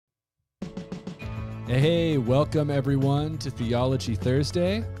Hey, welcome everyone to Theology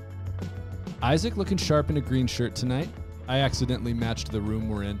Thursday. Isaac looking sharp in a green shirt tonight. I accidentally matched the room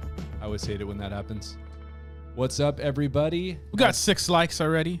we're in. I always hate it when that happens. What's up, everybody? We got 6 likes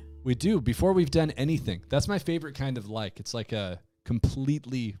already. We do, before we've done anything. That's my favorite kind of like. It's like a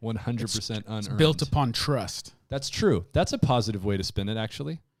completely 100% unearned. It's built upon trust. That's true. That's a positive way to spin it,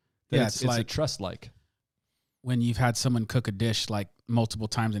 actually. Yeah, it's like a trust like. When you've had someone cook a dish like multiple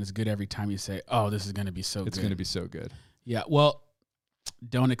times and it's good every time, you say, oh, this is going to be so good. It's going to be so good. Yeah, well,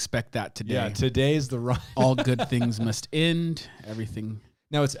 don't expect that today. Yeah, today's the wrong. All good things must end. Everything.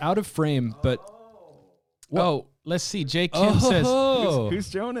 Now, it's out of frame, but... Oh, let's see. Jay Kim says... Who's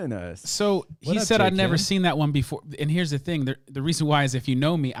joining us? So he up, said Jay I'd never Kim? seen that one before. And here's the thing. The reason why is if you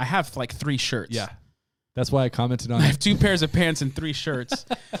know me, I have like 3 shirts. Yeah. That's why I commented on I it. have 2 pairs of pants and 3 shirts.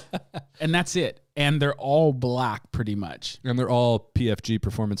 And that's it. And they're all black pretty much. And they're all PFG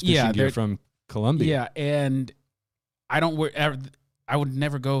performance fishing gear from Columbia. Yeah, and I don't wear. I would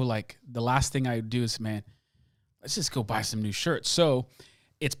never go like the last thing I would do is, man, let's just go buy some new shirts. So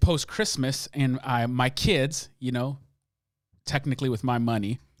it's post Christmas, and my kids, you know, technically with my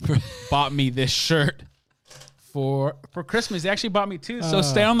money, bought me this shirt for Christmas. They actually bought me 2. So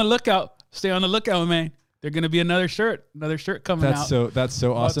stay on the lookout. Stay on the lookout, man. There's gonna be another shirt coming out. That's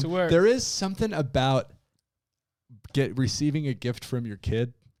so awesome. to wear. There is something about receiving a gift from your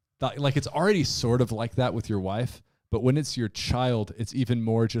kid. Like it's already sort of like that with your wife, but when it's your child, it's even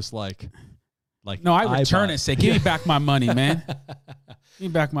more just like No, I return it. Say, give me back my money, man. Give me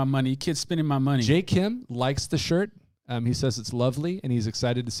back my money. You kids spending my money. Jay Kim likes the shirt. He says it's lovely, and he's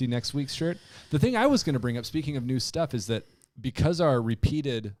excited to see next week's shirt. The thing I was going to bring up, speaking of new stuff, is that because our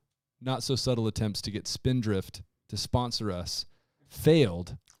repeated, not so subtle attempts to get Spindrift to sponsor us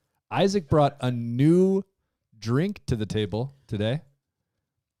failed, Isaac brought a new drink to the table today.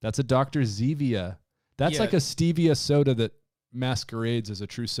 That's a Dr. Zevia. That's like a stevia soda that masquerades as a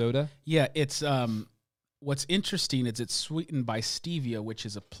true soda. Yeah, it's what's interesting is it's sweetened by stevia, which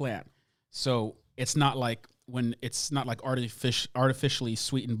is a plant. So it's not like artificially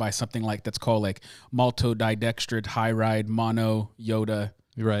sweetened by something like that's called like maltodextrin, hyride, mono, yoda.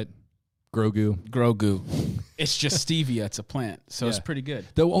 You're right. Grogu. It's just stevia. It's a plant. So it's pretty good.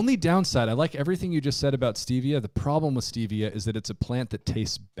 The only downside, I like everything you just said about stevia. The problem with stevia is that it's a plant that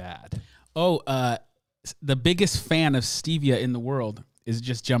tastes bad. Oh, the biggest fan of stevia in the world is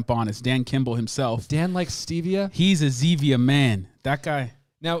just jump on. It's Dan Kimball himself. Dan likes stevia? He's a Zevia man. That guy.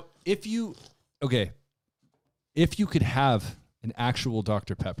 Now, if you could have an actual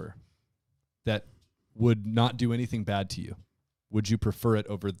Dr. Pepper that would not do anything bad to you, would you prefer it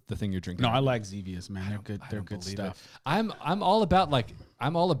over the thing you're drinking? No, I like Zevias, man. They're good. They're good stuff. I'm all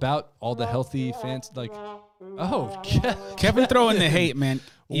about all the healthy fans. Like, Kevin throwing the hate, man.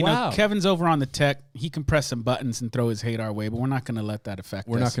 You Wow. know, Kevin's over on the tech. He can press some buttons and throw his hate our way, but we're not going to let that affect us.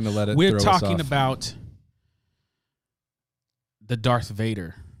 We're not going to let it. We're throw us talking off. about the Darth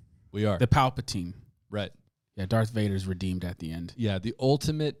Vader, We are the Palpatine. right. Yeah, Darth Vader's redeemed at the end. Yeah, the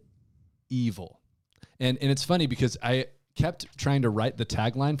ultimate evil, and it's funny because I kept trying to write the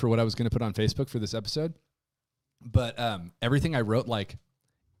tagline for what I was going to put on Facebook for this episode, but everything I wrote, like,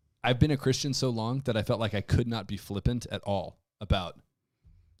 I've been a Christian so long that I felt like I could not be flippant at all about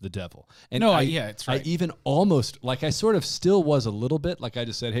the devil. And it's right. I even almost, like, I sort of still was a little bit, like I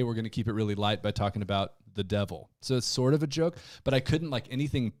just said, hey, we're going to keep it really light by talking about the devil. So it's sort of a joke, but I couldn't, like,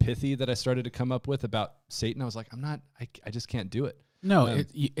 anything pithy that I started to come up with about Satan. I was like, I just can't do it. No,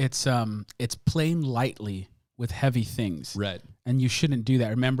 it's playing lightly with heavy things. Right. And you shouldn't do that.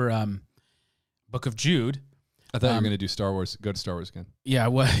 Remember Book of Jude. I thought you were going to do Star Wars. Go to Star Wars again. Yeah,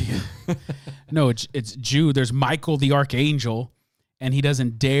 well, no, it's Jude. There's Michael the Archangel, and he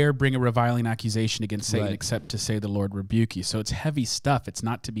doesn't dare bring a reviling accusation against Satan except to say the Lord rebuke you. So it's heavy stuff. It's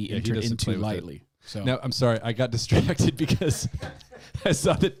not to be entered into lightly. So now, I'm sorry. I got distracted because I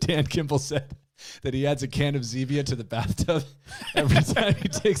saw that Dan Kimball said that he adds a can of Zevia to the bathtub every time he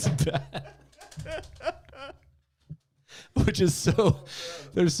takes a bath. Which is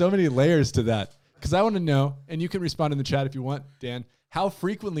there's so many layers to that. Because I want to know, and you can respond in the chat if you want, Dan, how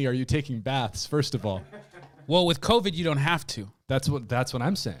frequently are you taking baths, first of all? Well, with COVID, you don't have to. That's what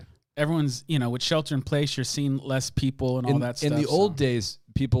I'm saying. Everyone's, with shelter in place, you're seeing less people and all that stuff. In the old days,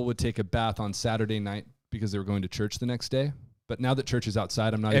 people would take a bath on Saturday night because they were going to church the next day. But now that church is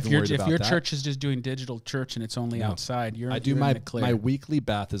outside, I'm not even worried about that. If your church is just doing digital church and it's only outside, you're my weekly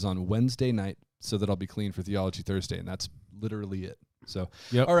bath is on Wednesday night so that I'll be clean for Theology Thursday, and that's literally it. So,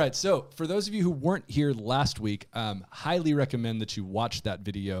 Yep. all right. So for those of you who weren't here last week, highly recommend that you watch that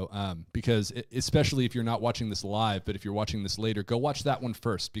video because especially if you're not watching this live, but if you're watching this later, go watch that one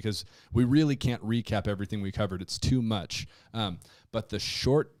first because we really can't recap everything we covered. It's too much. But the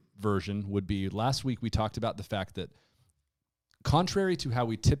short version would be last week we talked about the fact that contrary to how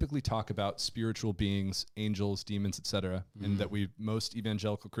we typically talk about spiritual beings, angels, demons, etc., and that most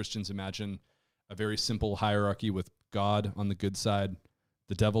evangelical Christians imagine a very simple hierarchy with God on the good side,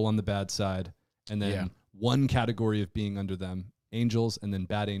 the devil on the bad side, and then one category of being under them, angels, and then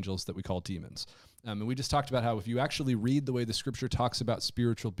bad angels that we call demons. And we just talked about how if you actually read the way the scripture talks about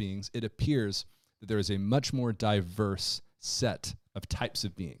spiritual beings, it appears that there is a much more diverse set of types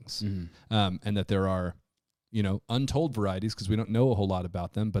of beings, and that there are, untold varieties because we don't know a whole lot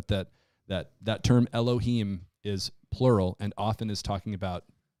about them, but that term Elohim is plural and often is talking about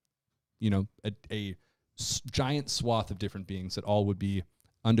a giant swath of different beings that all would be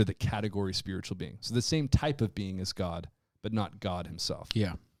under the category spiritual being. So the same type of being as God, but not God himself.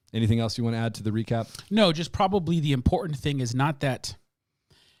 Yeah. Anything else you want to add to the recap? No, just probably the important thing is not that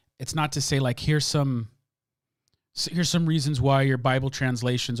it's not to say like here's some reasons why your Bible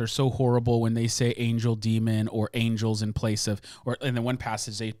translations are so horrible when they say angel, demon, or angels in place of, or in the one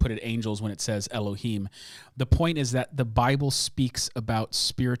passage they put it angels when it says Elohim. The point is that the Bible speaks about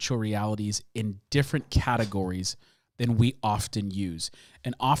spiritual realities in different categories than we often use.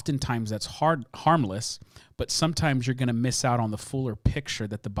 And oftentimes that's harmless, but sometimes you're going to miss out on the fuller picture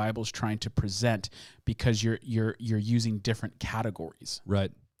that the Bible's trying to present because you're using different categories.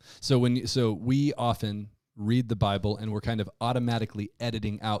 Right. So we often read the Bible and we're kind of automatically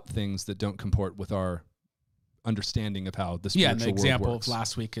editing out things that don't comport with our understanding of how the spiritual world works. Yeah, and the example of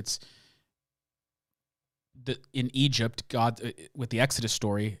last week, it's in Egypt, God, with the Exodus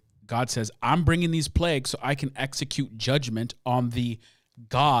story, God says, I'm bringing these plagues so I can execute judgment on the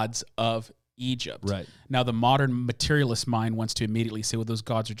gods of Egypt. Right. Now, the modern materialist mind wants to immediately say, well, those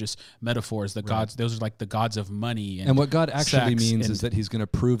gods are just metaphors. The gods, those are like the gods of money. And what God actually means is that he's going to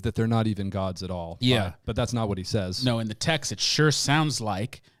prove that they're not even gods at all. Yeah. But that's not what he says. No, in the text, it sure sounds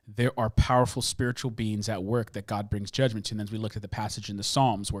like there are powerful spiritual beings at work that God brings judgment to. And then we look at the passage in the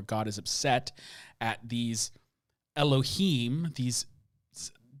Psalms where God is upset at these Elohim, these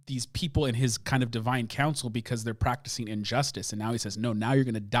people in his kind of divine counsel because they're practicing injustice. And now he says, no, now you're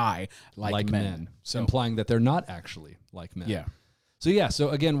going to die like men. So implying that they're not actually like men. Yeah. So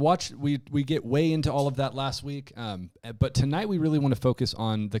again, we get way into all of that last week. But tonight we really want to focus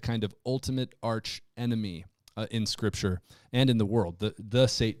on the kind of ultimate arch enemy in Scripture and in the world, the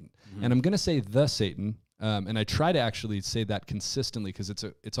Satan. Mm-hmm. And I'm going to say the Satan. And I try to actually say that consistently because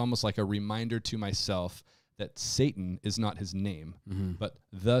it's almost like a reminder to myself that Satan is not his name, but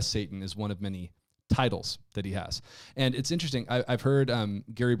the Satan is one of many titles that he has. And it's interesting. I've heard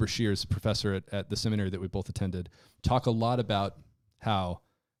Gary Brashears, professor at the seminary that we both attended, talk a lot about how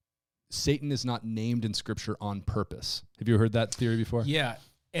Satan is not named in Scripture on purpose. Have you heard that theory before? Yeah,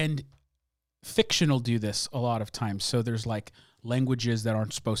 and fiction will do this a lot of times. So there's like languages that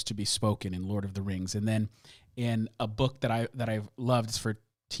aren't supposed to be spoken in Lord of the Rings. And then in a book that I've loved, it's for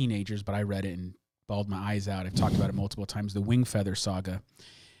teenagers, but I read it and bawled my eyes out. I've talked about it multiple times, the Wingfeather Saga.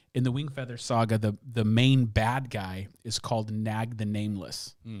 In the Wingfeather Saga, the main bad guy is called Nag the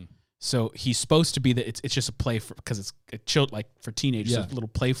Nameless. So he's supposed to be it's just a play because it's a chill, like for teenagers, so it's a little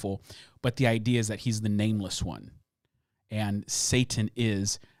playful. But the idea is that he's the nameless one, and Satan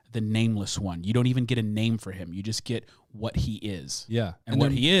is the nameless one. You don't even get a name for him; you just get what he is. Yeah, and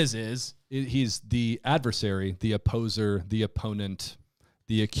what he is he's the adversary, the opposer, the opponent,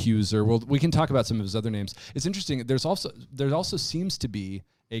 the accuser. Well, we can talk about some of his other names. It's interesting. There also seems to be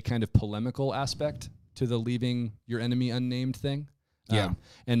a kind of polemical aspect to the leaving your enemy unnamed thing. Yeah.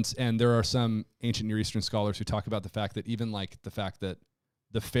 And there are some ancient Near Eastern scholars who talk about the fact that even like the fact that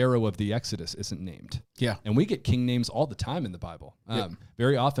the Pharaoh of the Exodus isn't named. Yeah. And we get king names all the time in the Bible.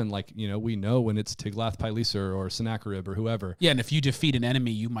 Very often, like, we know when it's Tiglath-Pileser or Sennacherib or whoever. Yeah, and if you defeat an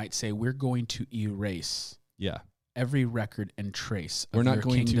enemy, you might say, we're going to erase every record and trace of we're not your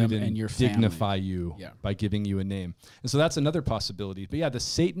going to kingdom even and your family. dignify you by giving you a name. And so that's another possibility. But yeah, the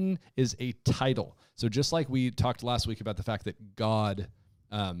Satan is a title. So just like we talked last week about the fact that God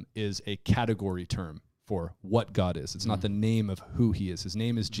is a category term for what God is. It's not the name of who he is. His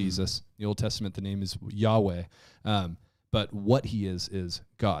name is Jesus. In the Old Testament, the name is Yahweh. But what he is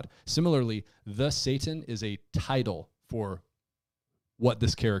God. Similarly, the Satan is a title for what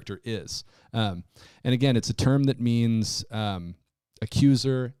this character is. And again, it's a term that means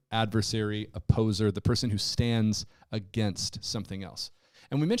accuser, adversary, opposer, the person who stands against something else.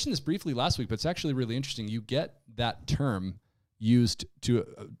 And we mentioned this briefly last week, but it's actually really interesting. You get that term, used to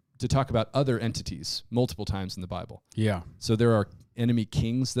talk about other entities multiple times in the Bible. Yeah. So there are enemy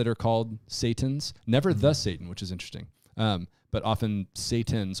kings that are called Satans, never the Satan, which is interesting, but often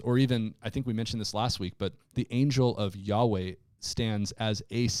Satans, or even, I think we mentioned this last week, but the angel of Yahweh stands as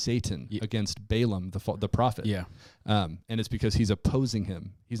a Satan against Balaam, the prophet. Yeah. And it's because he's opposing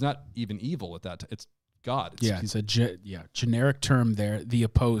him. He's not even evil at that time. It's God. It's a generic term there, the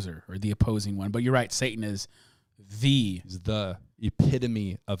opposer or the opposing one. But you're right, Satan is he's the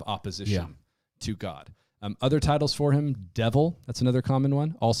epitome of opposition to God. Other titles for him, devil, that's another common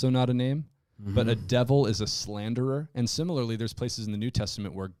one, also not a name. But a devil is a slanderer. And similarly, there's places in the New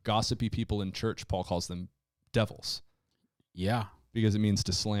Testament where gossipy people in church, Paul calls them devils. Yeah. Because it means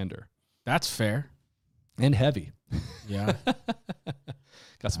to slander. That's fair. And heavy. Yeah.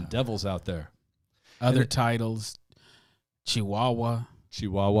 Got some devils out there. Other titles, Chihuahua.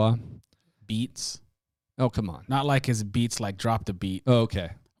 Beats. Oh, come on. Not like his beats like drop the beat. Oh, okay.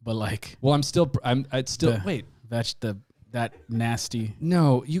 But like. Well, wait. That's that nasty.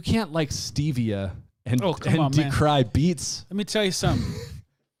 No, you can't like stevia and decry beats. Let me tell you something.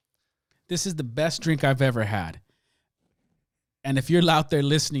 This is the best drink I've ever had. And if you're out there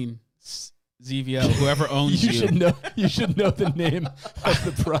listening, ZVL, whoever owns you should know the name of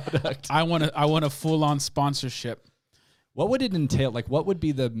the product. I want a full-on sponsorship. What would it entail? Like, what would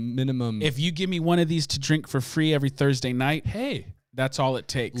be the minimum? If you give me one of these to drink for free every Thursday night, hey, that's all it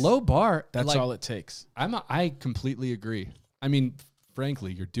takes. Low bar. That's all it takes. I completely agree. I mean,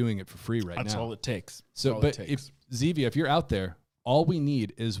 frankly, you're doing it for free right now. That's all it takes. If Zevia, if you're out there, all we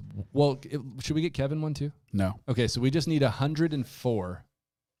need is, should we get Kevin one too? No. Okay, so we just need 104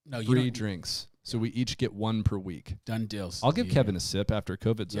 free you drinks. So we each get one per week. Done deals. I'll give Kevin a sip after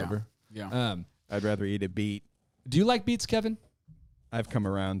COVID's over. Yeah. I'd rather eat a beet. Do you like beets, Kevin? I've come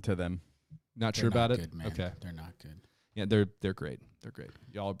around to them. Not sure about good, it? Man. Okay. They're not good. Yeah, they're great. They're great.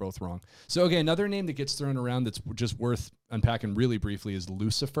 Y'all are both wrong. So, okay, another name that gets thrown around that's just worth unpacking really briefly is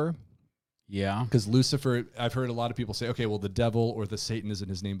Lucifer. Yeah. Because Lucifer, I've heard a lot of people say, okay, well, the devil or the Satan isn't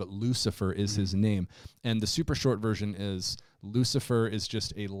his name, but Lucifer is his name. And the super short version is Lucifer is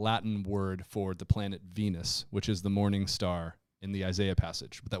just a Latin word for the planet Venus, which is the morning star in the Isaiah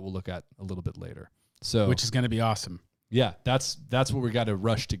passage that we'll look at a little bit later. So, which is going to be awesome. Yeah, that's what we got to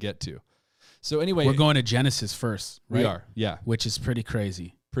rush to get to. So anyway, we're going to Genesis first, right? We are, yeah. Which is pretty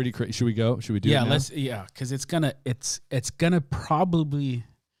crazy. Pretty crazy. Should we go? Should we do it now? Because it's gonna probably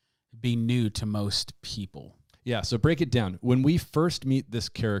be new to most people. Yeah. So break it down. When we first meet this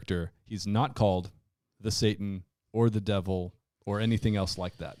character, he's not called the Satan or the devil or anything else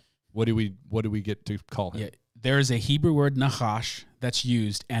like that. What do we get to call him? Yeah, there is a Hebrew word nachash that's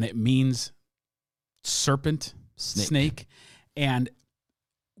used, and it means serpent, snake. And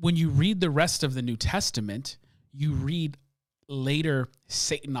when you read the rest of the New Testament, you read later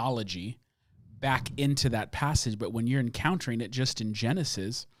Satanology back into that passage. But when you're encountering it just in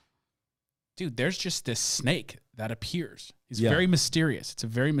Genesis, dude, there's just this snake that appears. He's very mysterious. It's a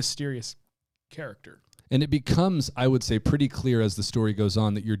very mysterious character. And it becomes, I would say, pretty clear as the story goes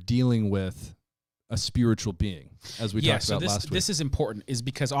on that you're dealing with a spiritual being, as we talked about last week. This is important, is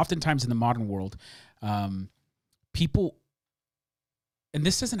because oftentimes in the modern world, people, and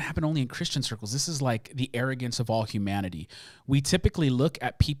this doesn't happen only in Christian circles, this is like the arrogance of all humanity. We typically look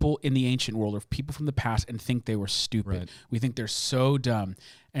at people in the ancient world or people from the past and think they were stupid. Right. We think they're so dumb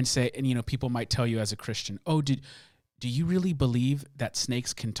and say, and people might tell you as a Christian, oh, do you really believe that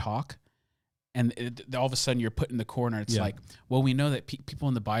snakes can talk? And all of a sudden you're put in the corner. It's like, well, we know that people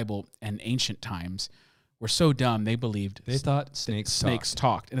in the Bible and ancient times were so dumb they thought snakes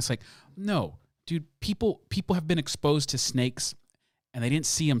talked. And it's like, no, dude, people have been exposed to snakes and they didn't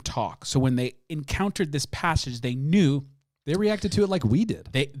see them talk. So when they encountered this passage, they knew. They reacted to it like we did.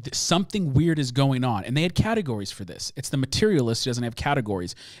 Something weird is going on. And they had categories for this. It's the materialist who doesn't have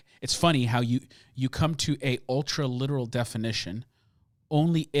categories. It's funny how you come to a ultra literal definition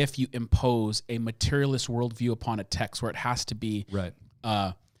only if you impose a materialist worldview upon a text where it has to be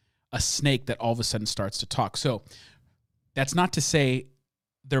a snake that all of a sudden starts to talk. So that's not to say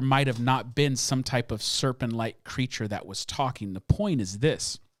there might have not been some type of serpent-like creature that was talking. The point is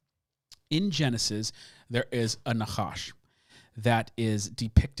this. In Genesis, there is a Nachash that is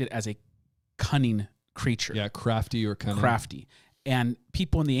depicted as a cunning creature. Yeah, crafty or cunning. Crafty. And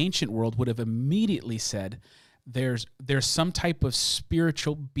people in the ancient world would have immediately said, there's some type of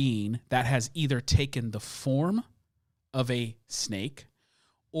spiritual being that has either taken the form of a snake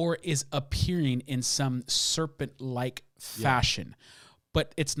or is appearing in some serpent-like fashion.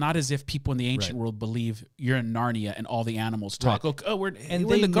 But it's not as if people in the ancient world believe you're in Narnia and all the animals talk. Right. Oh, we're in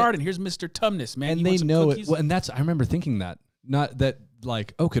the garden. Here's Mr. Tumnus, man. And they know it. Well, and I remember thinking that. not that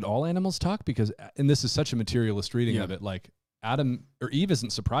like, oh, could all animals talk? Because, and this is such a materialist reading Yeah. of it, like Adam or Eve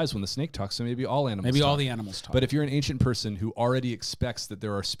isn't surprised when the snake talks, so maybe all animals Maybe talk. all the animals talk. But if you're an ancient person who already expects that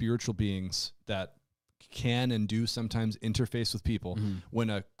there are spiritual beings that can and do sometimes interface with people, when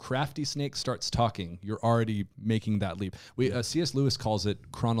a crafty snake starts talking, you're already making that leap. C.S. Lewis calls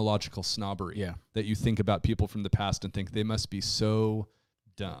it chronological snobbery. Yeah. That you think about people from the past and think they must be so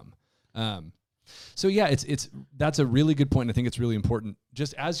dumb. So yeah, that's a really good point. I think it's really important.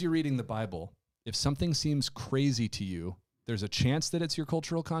 Just as you're reading the Bible, if something seems crazy to you, there's a chance that it's your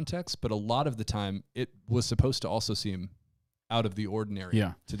cultural context, but a lot of the time it was supposed to also seem out of the ordinary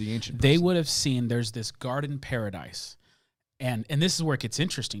to the ancient person. They would have seen there's this garden paradise. And this is where it gets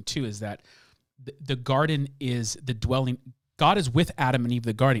interesting too, is that the garden is the dwelling. God is with Adam and Eve,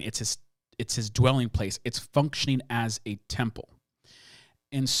 the garden. It's his dwelling place. It's functioning as a temple.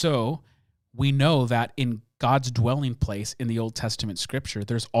 And so we know that in God's dwelling place in the Old Testament scripture,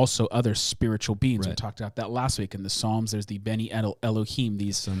 there's also other spiritual beings. We talked about that last week in the Psalms. There's the Beni Elohim,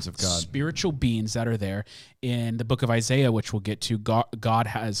 these sons of God, spiritual beings that are there. In the book of Isaiah, which we'll get to, God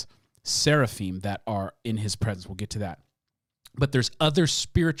has seraphim that are in his presence. We'll get to that. But there's other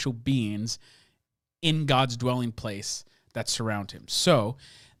spiritual beings in God's dwelling place that surround him. So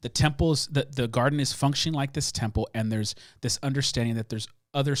the temples, the garden is functioning like this temple, and there's this understanding that there's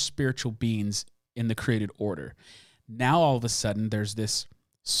other spiritual beings in the created order. Now all of a sudden there's this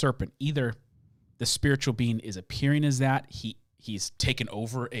serpent. Either the spiritual being is appearing as that, he's taken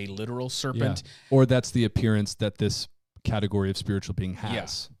over a literal serpent, or that's the appearance that this category of spiritual being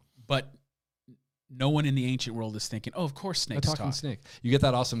has. But no one in the ancient world is thinking, oh, of course snakes a talking talk. snake. You get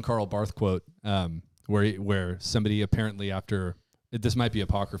that awesome Karl Barth quote where somebody apparently after, this might be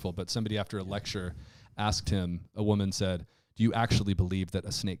apocryphal, but somebody after a lecture asked him, a woman said, do you actually believe that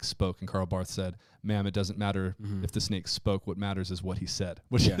a snake spoke? And Karl Barth said, ma'am, it doesn't matter if the snake spoke. What matters is what he said,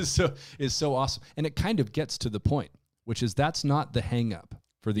 which is so awesome. And it kind of gets to the point, which is that's not the hang up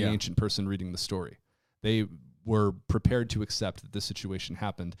for the ancient person reading the story. They were prepared to accept that this situation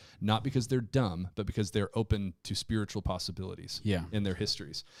happened, not because they're dumb, but because they're open to spiritual possibilities in their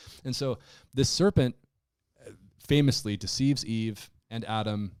histories. And so this serpent famously deceives Eve and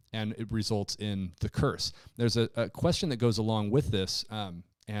Adam, and it results in the curse. There's a question that goes along with this,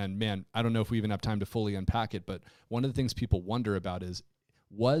 and man, I don't know if we even have time to fully unpack it, but one of the things people wonder about is,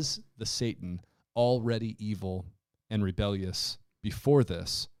 was the Satan already evil and rebellious before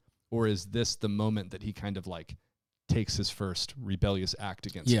this, or is this the moment that he kind of like takes his first rebellious act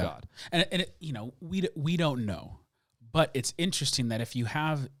against God? And it, we don't know, but it's interesting that if you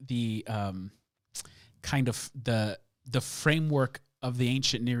have the kind of the framework of the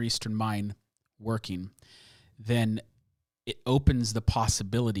ancient Near Eastern mind working, then it opens the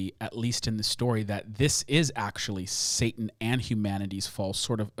possibility, at least in the story, that this is actually Satan and humanity's fall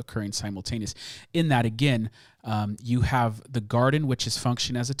sort of occurring simultaneous. In that, again, you have the garden, which is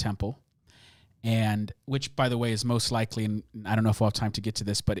functioning as a temple, and which, by the way, is most likely, and I don't know if we'll have time to get to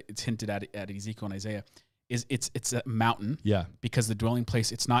this, but it's hinted at Ezekiel and Isaiah, is it's a mountain. Yeah. Because the dwelling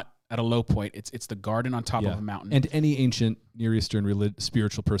place, it's not at a low point. It's the garden on top of a mountain. And any ancient Near Eastern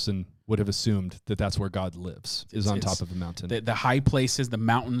spiritual person would have assumed that that's where God lives, is on top of a mountain. The high places, the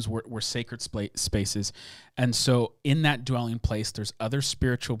mountains were sacred spaces. And so in that dwelling place, there's other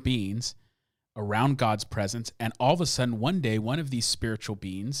spiritual beings around God's presence. And all of a sudden, one day, one of these spiritual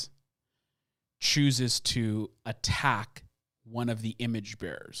beings chooses to attack one of the image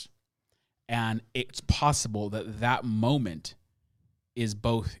bearers. And it's possible that moment is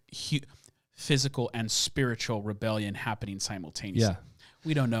both physical and spiritual rebellion happening simultaneously. Yeah.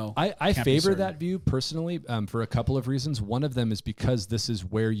 We don't know. I favor that view personally for a couple of reasons. One of them is because this is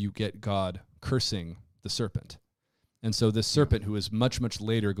where you get God cursing the serpent. And so this serpent, who is much, much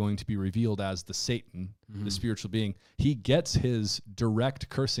later going to be revealed as the Satan, the spiritual being, he gets his direct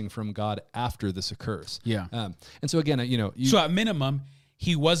cursing from God after this occurs. Yeah. And so again, so at minimum,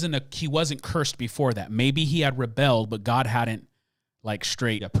 he wasn't cursed before that. Maybe he had rebelled, but God hadn't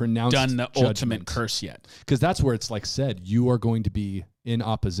pronounced done the judgment. ultimate curse yet. Because that's where it's like said, you are going to be in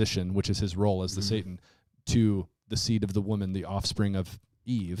opposition, which is his role as the Satan, to the seed of the woman, the offspring of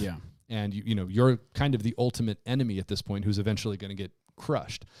Eve. Yeah. And you're kind of the ultimate enemy at this point, who's eventually going to get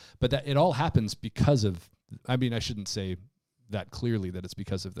crushed. But that it all happens because of, I shouldn't say that clearly that it's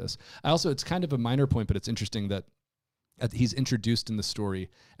because of this. It's kind of a minor point, but it's interesting that he's introduced in the story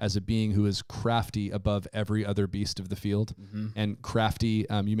as a being who is crafty above every other beast of the field. And crafty,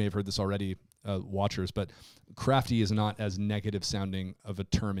 you may have heard this already, watchers, but crafty is not as negative sounding of a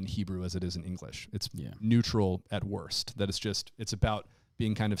term in Hebrew as it is in English. It's neutral at worst. That it's about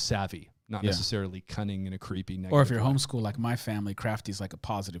being kind of savvy, not Yeah. necessarily cunning in a creepy negative Or if you're way. homeschool like my family, crafty is like a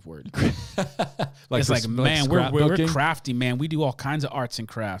positive word. like It's for like, s- man, we're scrapbooking? crafty, man. We do all kinds of arts and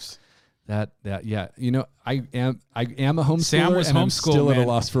crafts. That yeah. You know, I am a homeschooler, Sam was and I'm homeschooled, still at a man.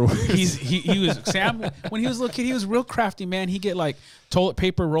 loss for words. He was Sam when he was a little kid. He was real crafty, man. He get like toilet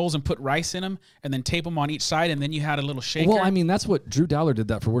paper rolls and put rice in them, and then tape them on each side, and then you had a little shaker. well, I mean, that's what Drew Dowler did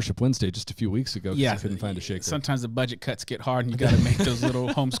that for Worship Wednesday just a few weeks ago. 'Cause yeah, he couldn't find a shaker. Sometimes the budget cuts get hard, and you got to make those little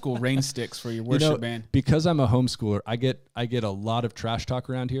homeschool rain sticks for your worship band. Because I'm a homeschooler, I get a lot of trash talk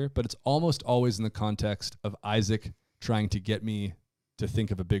around here, but it's almost always in the context of Isaac trying to get me to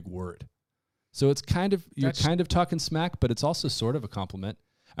think of a big word. So it's kind of you're That's- kind of talking smack, but it's also sort of a compliment.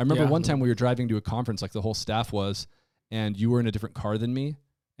 I remember Yeah. one time we were driving to a conference, like the whole staff was, and you were in a different car than me,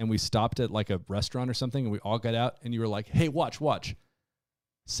 and we stopped at like a restaurant or something, and we all got out, and you were like, "Hey, watch,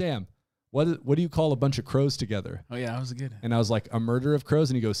 Sam, what do you call a bunch of crows together?" Oh yeah, that was good. And I was like, "A murder of crows,"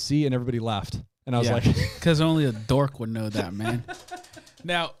 and he goes, "See," and everybody laughed, and I was like, Because only a dork would know that, man.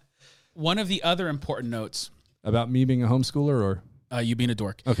 Now, one of the other important notes, "About me being a homeschooler," or you being a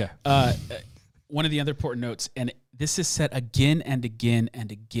dork. okay, One of the other important notes, and this is said again and again and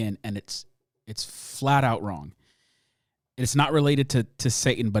again, and it's flat out wrong. It's not related to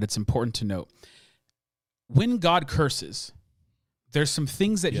Satan, but it's important to note. When God curses, there's some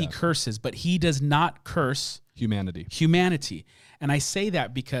things that he Yeah. curses, but he does not curse humanity. humanity. And I say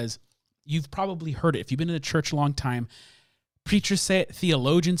that because you've probably heard it. If you've been in a church a long time, preachers say it,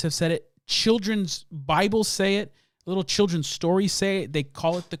 theologians have said it, children's Bibles say it, little children's stories say it. They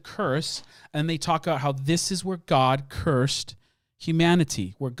call it the curse, and they talk about how this is where God cursed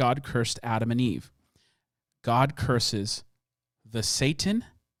humanity, where God cursed Adam and Eve. God curses the Satan,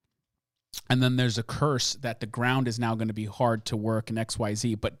 and then there's a curse that the ground is now going to be hard to work and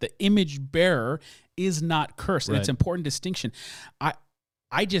XYZ, but the image bearer is not cursed. And it's an Right. important distinction.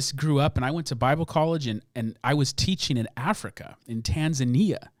 I just grew up and I went to Bible college and I was teaching in Africa, in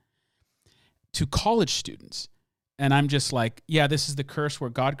Tanzania, to college students. And I'm just like, yeah, this is the curse where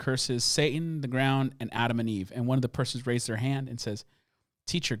God curses Satan, the ground, and Adam and Eve. And one of the persons raised their hand and says,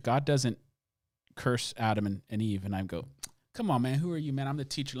 teacher, God doesn't curse Adam and Eve. And I go, come on, man, who are you, man? I'm the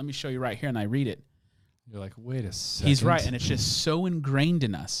teacher. Let me show you right here. And I read it. You're like, wait a second. He's right. And it's just so ingrained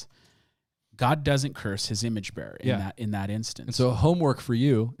in us. God doesn't curse his image bearer in that instance. And so homework for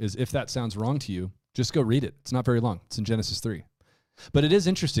you is, if that sounds wrong to you, just go read it. It's not very long. It's in Genesis 3. But it is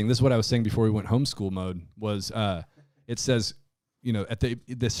interesting. This is what I was saying before we went homeschool mode was it says, you know,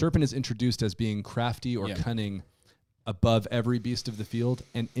 the serpent is introduced as being crafty or cunning above every beast of the field.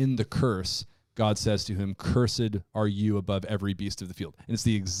 And in the curse, God says to him, cursed are you above every beast of the field. And it's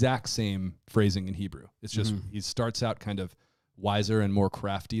the exact same phrasing in Hebrew. It's just, he starts out kind of wiser and more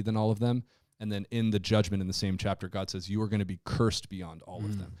crafty than all of them. And then in the judgment in the same chapter, God says, you are going to be cursed beyond all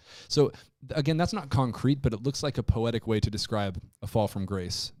of them. So again, that's not concrete, but it looks like a poetic way to describe a fall from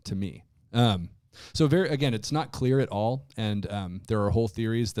grace to me. So again, it's not clear at all. And there are whole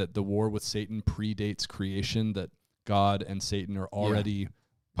theories that the war with Satan predates creation, that God and Satan are already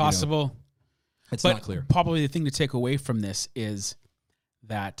possible. It's But not clear. Probably the thing to take away from this is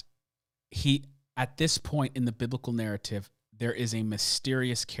that at this point in the biblical narrative, there is a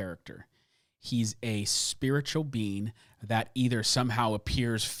mysterious character. He's a spiritual being that either somehow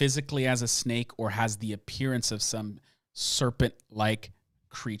appears physically as a snake or has the appearance of some serpent-like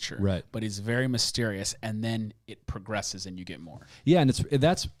creature. Right. But he's very mysterious, and then it progresses and you get more. Yeah, and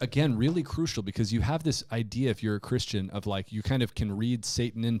that's again really crucial, because you have this idea, if you're a Christian, of like you kind of can read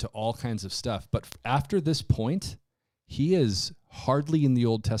Satan into all kinds of stuff. But after this point, he is hardly in the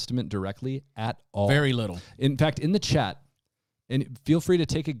Old Testament directly at all. Very little. In fact, in the chat, and feel free to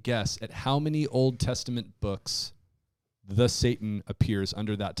take a guess at how many Old Testament books the Satan appears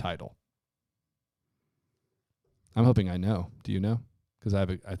under that title. I'm hoping I know. Do you know? Because I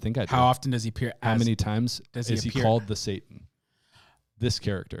think I do. How often does he appear? How many times does is he he appear? called the Satan? This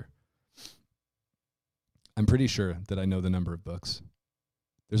character. I'm pretty sure that I know the number of books.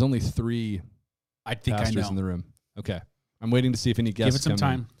 There's only 3 I think I pastors know. in the room. Okay. I'm waiting to see if any Give guests it some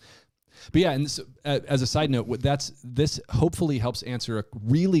come in. time. But yeah, and as a side note, this hopefully helps answer a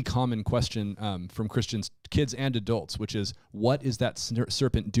really common question from Christians, kids and adults, which is, what is that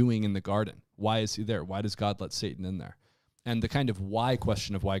serpent doing in the garden? Why is he there? Why does God let Satan in there? And the kind of why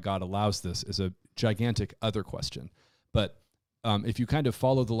question of why God allows this is a gigantic other question. But if you kind of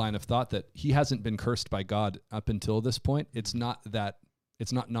follow the line of thought that he hasn't been cursed by God up until this point, it's not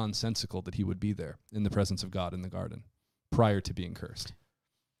nonsensical that he would be there in the presence of God in the garden prior to being cursed.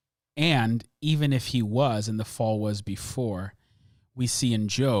 And even if he was, and the fall was before, we see in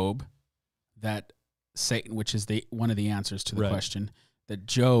Job that Satan, which is one of the answers to the Right. question, that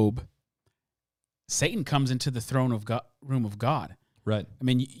Job Satan comes into the throne of God, room of God. Right. I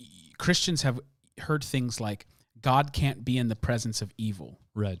mean, Christians have heard things like God can't be in the presence of evil.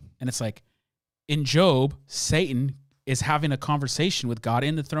 Right. And it's like in Job, Satan is having a conversation with God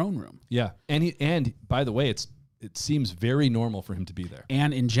in the throne room. Yeah. And by the way, it seems very normal for him to be there.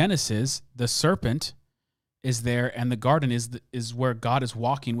 And in Genesis, the serpent is there, and the garden is where God is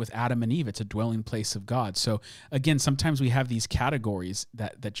walking with Adam and Eve. It's a dwelling place of God. So again, sometimes we have these categories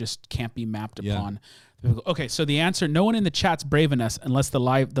that just can't be mapped upon. Okay, so the answer: no one in the chat's braving us unless the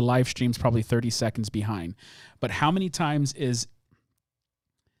live stream's probably 30 seconds behind. But how many times is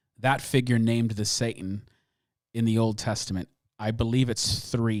that figure named the Satan in the Old Testament? I believe it's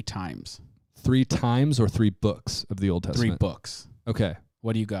 3 times. 3 times or 3 books of the Old Testament? 3 books. Okay.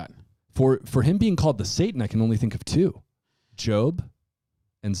 What do you got? For him being called the Satan, I can only think of 2. Job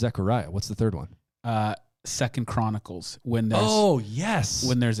and Zechariah. What's the third one? 2 Chronicles, when there's yes.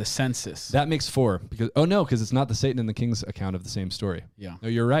 when there's a census. That makes 4 because it's not the Satan and the King's account of the same story. Yeah. No,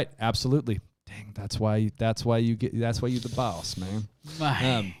 you're right. Absolutely. Dang, that's why you're the boss, man.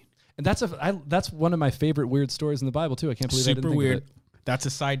 And that's one of my favorite weird stories in the Bible too. I can't believe I didn't think weird. of it. That's a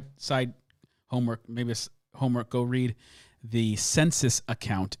side homework. Maybe it's homework. Go read the census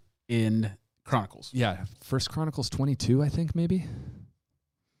account in Chronicles. Yeah, First Chronicles 22, I think maybe.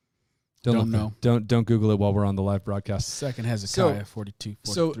 Don't know. Don't Google it while we're on the live broadcast. Second Hezekiah 42,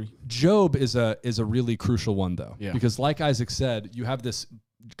 43. So Job is a really crucial one though, Yeah. because like Isaac said, you have this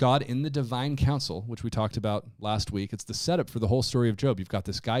God in the divine council, which we talked about last week. It's the setup for the whole story of Job. You've got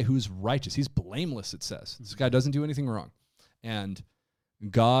this guy who's righteous. He's blameless, it says. This guy doesn't do anything wrong. And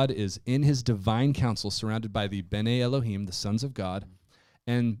God is in his divine council surrounded by the B'nai Elohim, the sons of God.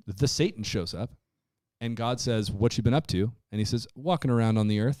 And the Satan shows up and God says, "What you been up to?" And he says, "Walking around on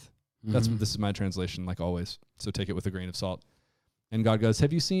the earth." This is my translation, like always. So take it with a grain of salt. And God goes,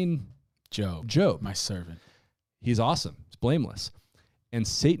 "Have you seen Job, my servant? He's awesome. He's blameless." And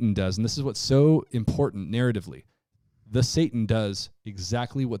Satan does, and this is what's so important narratively, the Satan does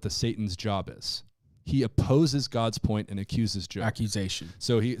exactly what the Satan's job is. He opposes God's point and accuses Job. Accusation.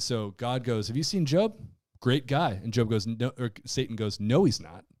 So God goes, "Have you seen Job? Great guy." And Job goes, "No," or Satan goes, "No, he's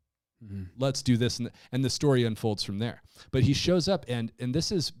not. Let's do this." And the story unfolds from there. But he shows up, and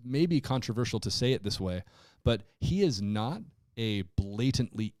this is maybe controversial to say it this way, but he is not a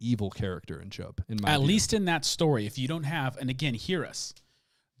blatantly evil character in Job, in my At view. least in that story, if you don't have, and again, hear us,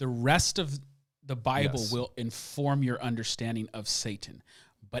 the rest of the Bible will inform your understanding of Satan.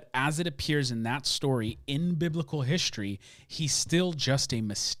 But as it appears in that story, in biblical history, he's still just a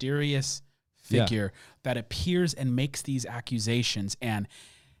mysterious figure that appears and makes these accusations. And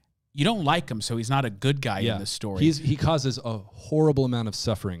you don't like him, so he's not a good guy in the story. He causes a horrible amount of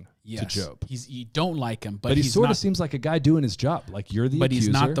suffering to Job. You don't like him, but he sort of seems like a guy doing his job. Like you're the But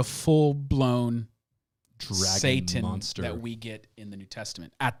accuser. he's not the full-blown dragon Satan monster that we get in the New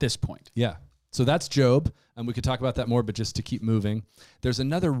Testament at this point. Yeah. So that's Job, and we could talk about that more, but just to keep moving, there's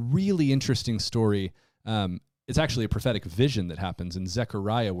another really interesting story. It's actually a prophetic vision that happens in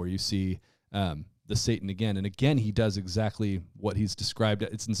Zechariah where you see the Satan again. And again, he does exactly what he's described.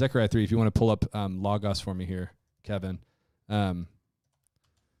 It's in Zechariah 3. If you want to pull up Logos for me here, Kevin. And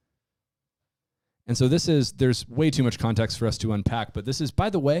so there's way too much context for us to unpack, but this is, by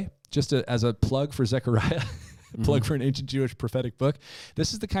the way, just as a plug for Zechariah, plug for an ancient Jewish prophetic book.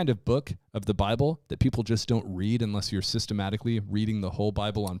 This is the kind of book of the Bible that people just don't read unless you're systematically reading the whole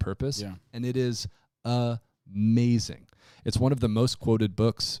Bible on purpose. Yeah. And it is amazing. It's one of the most quoted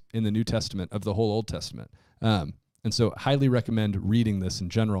books in the New Testament of the whole Old Testament. And so highly recommend reading this in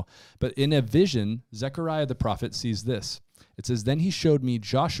general. But in a vision, Zechariah the prophet sees this. It says, "Then he showed me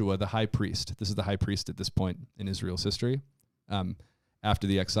Joshua the high priest." This is the high priest at this point in Israel's history, after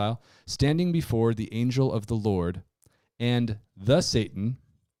the exile, "standing before the angel of the Lord, and the Satan,"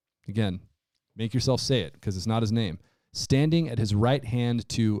 again, make yourself say it because it's not his name, "standing at his right hand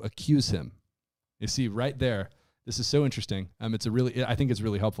to accuse him." You see right there, this is so interesting. I think it's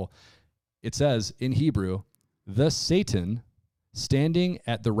really helpful. It says in Hebrew, "the Satan standing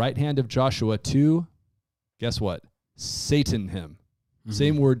at the right hand of Joshua to," guess what? "Satan him."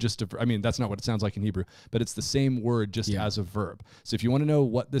 Same word, that's not what it sounds like in Hebrew, but it's the same word just as a verb. So if you want to know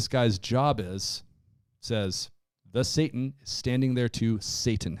what this guy's job is, it says, "the Satan is standing there to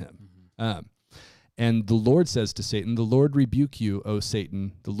Satan him." And the Lord says to Satan, "The Lord rebuke you, O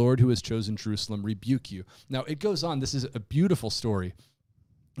Satan. The Lord who has chosen Jerusalem rebuke you." Now it goes on. This is a beautiful story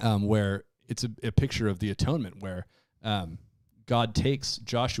where it's a picture of the atonement where God takes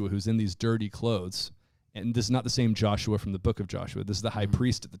Joshua, who's in these dirty clothes, and this is not the same Joshua from the book of Joshua. This is the high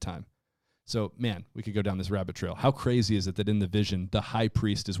priest at the time. So, man, we could go down this rabbit trail. How crazy is it that in the vision, the high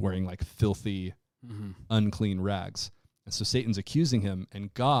priest is wearing like filthy unclean rags. And so Satan's accusing him,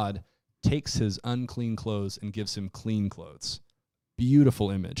 and God takes his unclean clothes and gives him clean clothes. Beautiful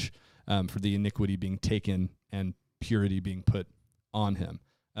image for the iniquity being taken and purity being put on him.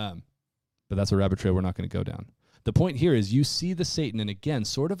 But that's a rabbit trail we're not going to go down. The point here is you see the Satan, and again,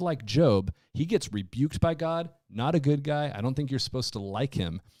 sort of like Job, he gets rebuked by God, not a good guy. I don't think you're supposed to like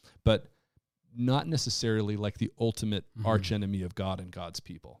him, but not necessarily like the ultimate archenemy of God and God's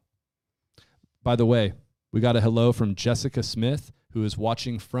people. By the way, we got a hello from Jessica Smith, who is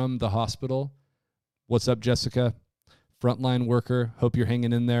watching from the hospital. What's up, Jessica? Frontline worker. Hope you're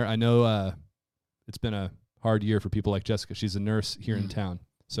hanging in there. I know it's been a hard year for people like Jessica. She's a nurse here in town.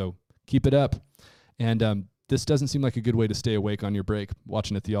 So keep it up. And this doesn't seem like a good way to stay awake on your break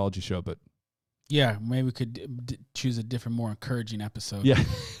watching a theology show, but yeah, maybe we could choose a different, more encouraging episode yeah.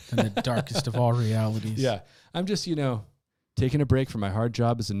 than the darkest of all realities. Yeah. I'm just, taking a break from my hard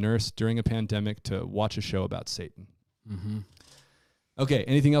job as a nurse during a pandemic to watch a show about Satan. Mm-hmm. Okay,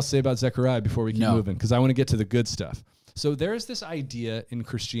 anything else to say about Zechariah before we keep No. moving? Because I want to get to the good stuff. So there's this idea in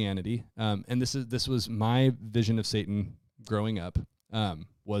Christianity, and this was my vision of Satan growing up,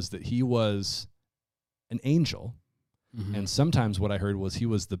 was that he was an angel. Mm-hmm. And sometimes what I heard was he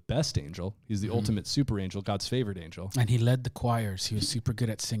was the best angel. He's the ultimate super angel, God's favorite angel. And he led the choirs. He was super good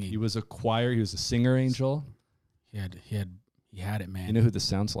at singing. He was a choir. He was a singer angel. He had it, man. You know who this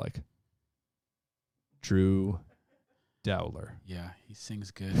sounds like? Drew Dowler. Yeah, he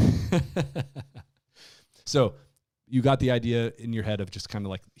sings good. So you got the idea in your head of just kind of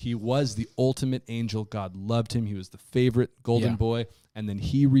like he was the ultimate angel. God loved him. He was the favorite golden boy. And then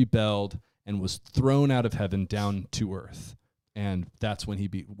he rebelled and was thrown out of heaven down to earth. And that's when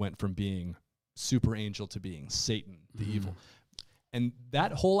he went from being super angel to being Satan, the evil. And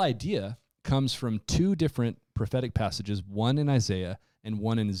that whole idea comes from two different prophetic passages, one in Isaiah and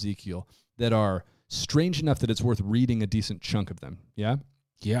one in Ezekiel, that are strange enough that it's worth reading a decent chunk of them. Yeah?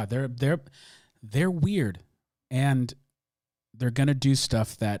 Yeah, they're weird. And they're going to do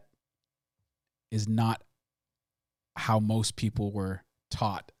stuff that is not how most people were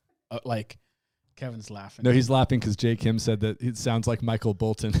taught. Like, Kevin's laughing. No, he's laughing because Jay Kim said that it sounds like Michael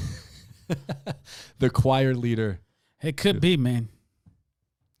Bolton, the choir leader. It could be, man.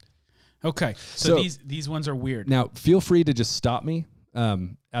 Okay, so these ones are weird. Now, feel free to just stop me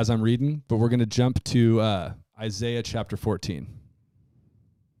as I'm reading, but we're going to jump to Isaiah chapter 14.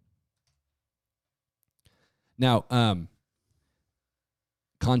 Now,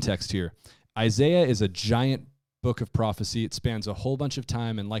 context here. Isaiah is a giant book of prophecy. It spans a whole bunch of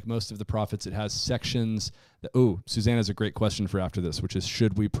time, and like most of the prophets, it has sections. Susanna has a great question for after this, which is,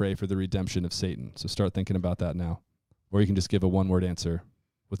 should we pray for the redemption of Satan? So start thinking about that now. Or you can just give a one-word answer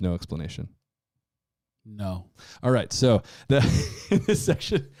with no explanation. No. All right, so in this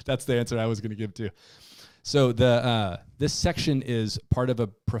section, that's the answer I was going to give too. So this section is part of a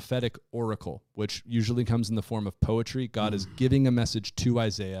prophetic oracle, which usually comes in the form of poetry. God is giving a message to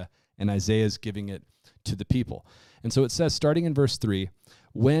Isaiah, and Isaiah is giving it to the people. And so it says, starting in verse 3,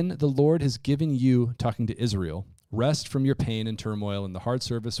 when the Lord has given you, talking to Israel, rest from your pain and turmoil and the hard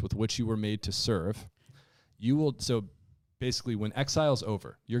service with which you were made to serve, you will, so basically when exile's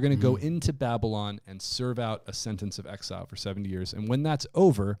over, you're going to go into Babylon and serve out a sentence of exile for 70 years. And when that's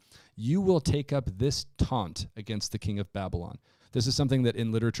over, you will take up this taunt against the king of Babylon. This is something that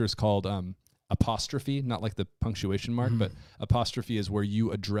in literature is called apostrophe, not like the punctuation mark, but apostrophe is where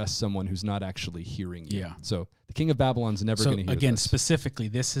you address someone who's not actually hearing you. Yeah. So the king of Babylon's never going to hear again, this. specifically,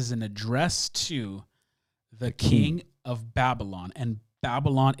 this is an address to the king of Babylon. And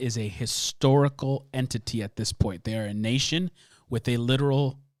Babylon is a historical entity at this point. They are a nation with a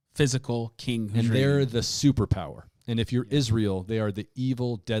literal physical king who's And they're reigning. the superpower. And if you're Israel, they are the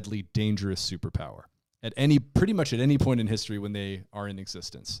evil, deadly, dangerous superpower pretty much at any point in history when they are in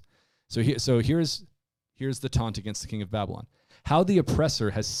existence. So here's the taunt against the king of Babylon. How the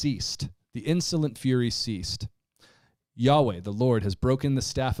oppressor has ceased, the insolent fury ceased. Yahweh, the Lord, has broken the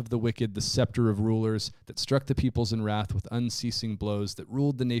staff of the wicked, the scepter of rulers, that struck the peoples in wrath with unceasing blows, that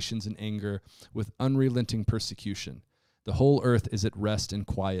ruled the nations in anger with unrelenting persecution. The whole earth is at rest and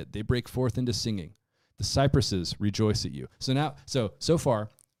quiet. They break forth into singing. The cypresses rejoice at you. So far,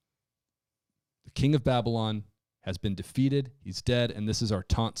 the king of Babylon has been defeated. He's dead. And this is our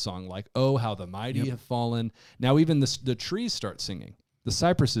taunt song, like, oh, how the mighty have fallen. Now even the trees start singing. The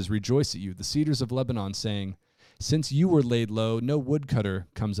cypresses rejoice at you. The cedars of Lebanon saying, since you were laid low, no woodcutter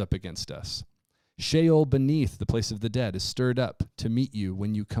comes up against us. Sheol beneath, the place of the dead, is stirred up to meet you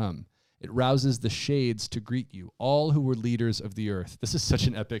when you come. It rouses the shades to greet you, all who were leaders of the earth. This is such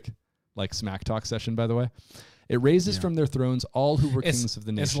an epic, like, smack talk session, by the way. It raises from their thrones all who were kings of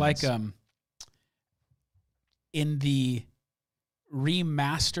the nations. It's like in the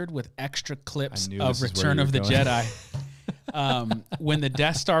remastered with extra clips knew of this is where Return you of were the going. Jedi, when the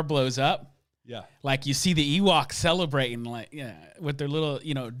Death Star blows up, Yeah. like you see the Ewoks celebrating, like with their little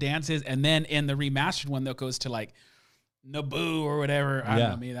dances, and then in the remastered one that goes to like Naboo or whatever. I don't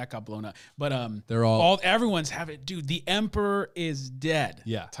know, maybe that got blown up, but They're all everyone's having, dude, the Emperor is dead.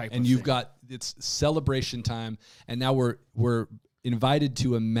 Yeah, type and of you've thing. got it's celebration time, and now we're invited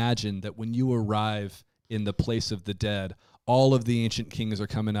to imagine that when you arrive in the place of the dead, all of the ancient kings are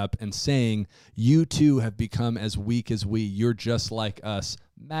coming up and saying, "You too have become as weak as we. You're just like us.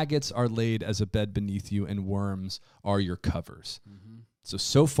 Maggots are laid as a bed beneath you, and worms are your covers." Mm-hmm.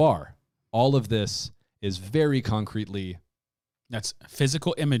 So far, all of this is very concretely. That's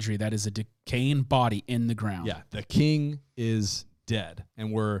physical imagery. That is a decaying body in the ground. Yeah, the king is dead,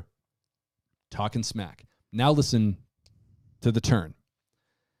 and we're talking smack. Now listen to the turn.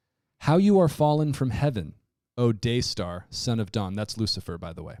 How you are fallen from heaven, O day star, son of dawn. That's Lucifer,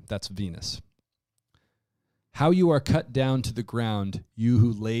 by the way. That's Venus. How you are cut down to the ground, you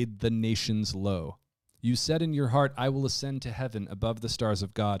who laid the nations low. You said in your heart, I will ascend to heaven above the stars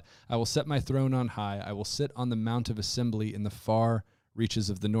of God. I will set my throne on high. I will sit on the mount of assembly in the far reaches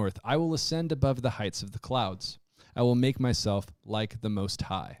of the north. I will ascend above the heights of the clouds. I will make myself like the Most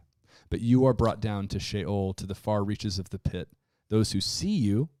High. But you are brought down to Sheol, to the far reaches of the pit. Those who see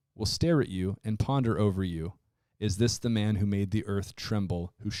you will stare at you and ponder over you. Is this the man who made the earth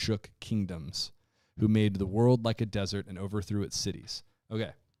tremble, who shook kingdoms, who made the world like a desert and overthrew its cities?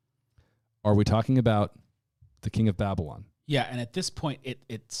 Okay. Are we talking about the king of Babylon? Yeah, and at this point,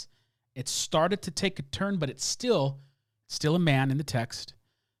 it started to take a turn, but it's still a man in the text.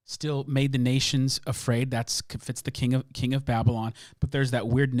 Still made the nations afraid. That's fits the king of Babylon. But there's that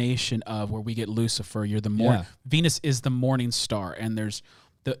weird nation of where we get Lucifer. You're the Yeah. Venus is the morning star, and there's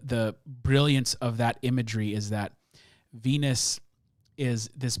the brilliance of that imagery is that Venus is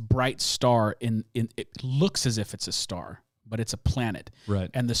this bright star. In it looks as if it's a star, but it's a planet. Right.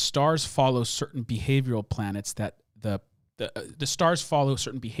 And the stars follow certain behavioral planets that the stars follow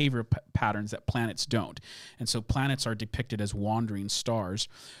certain behavior patterns that planets don't. And so planets are depicted as wandering stars,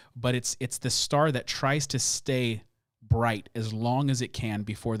 but it's the star that tries to stay bright as long as it can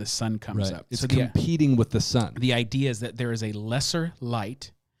before the sun comes Right. up. It's So competing with the sun. the idea is that there is a lesser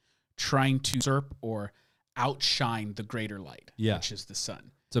light trying to usurp or outshine the greater light, Yeah. which is the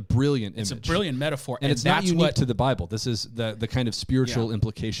sun. It's a brilliant image. It's a brilliant metaphor. And it's not that's unique what, to the Bible. This is the kind of spiritual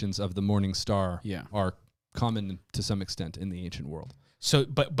implications of the morning star Yeah. are common to some extent in the ancient world. So,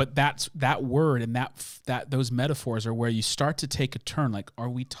 but that's that word and that those metaphors are where you start to take a turn. Like, are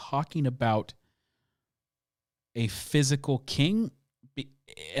we talking about a physical king?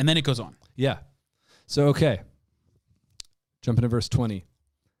 And then it goes on. Yeah. So, okay. Jumping to verse 20.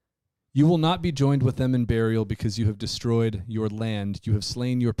 You will not be joined with them in burial because you have destroyed your land. You have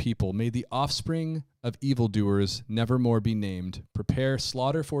slain your people. May the offspring of evildoers never more be named. Prepare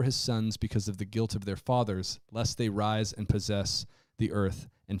slaughter for his sons because of the guilt of their fathers, lest they rise and possess the earth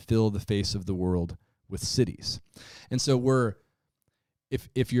and fill the face of the world with cities. And so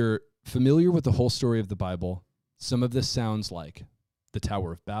if you're familiar with the whole story of the Bible, some of this sounds like the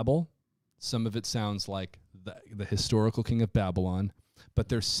Tower of Babel. Some of it sounds like the historical king of Babylon. But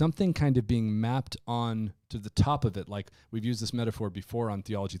there's something kind of being mapped on to the top of it. Like we've used this metaphor before on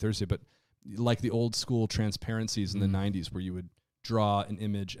Theology Thursday, but like the old school transparencies in the 90s where you would draw an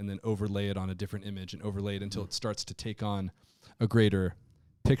image and then overlay it on a different image and overlay it until it starts to take on a greater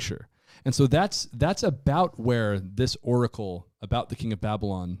picture. And so that's about where this oracle about the king of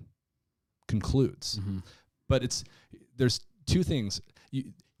Babylon concludes. But there's two things.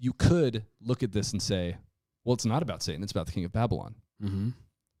 You could look at this and say, well, it's not about Satan, it's about the king of Babylon.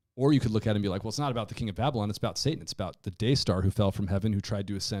 Or you could look at it and be like, well, it's not about the king of Babylon, it's about Satan. It's about the day star who fell from heaven, who tried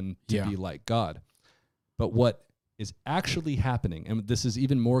to ascend to be like God. But what is actually happening, and this is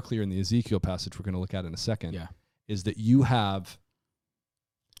even more clear in the Ezekiel passage we're going to look at in a second, is that you have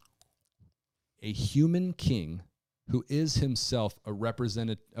a human king who is himself a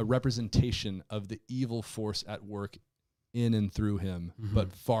representation of the evil force at work in and through him,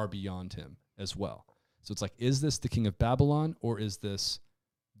 but far beyond him as well. So it's like, is this the king of Babylon, or is this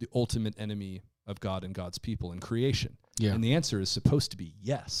the ultimate enemy of God and God's people and creation? Yeah. And the answer is supposed to be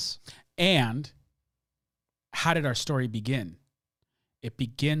yes. And how did our story begin? It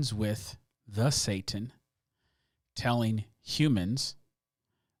begins with the Satan telling humans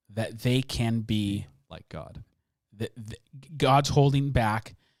that they can be like God. that God's holding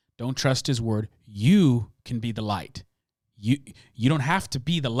back. Don't trust his word. You can be the light. You don't have to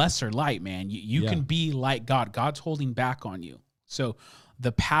be the lesser light, man. You can be like God. God's holding back on you. So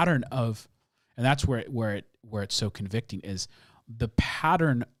the pattern of, And that's where it's so convicting is the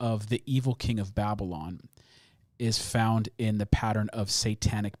pattern of the evil king of Babylon is found in the pattern of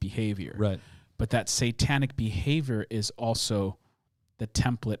satanic behavior. Right. But that satanic behavior is also the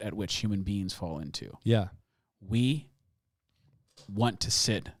template at which human beings fall into. Yeah. We want to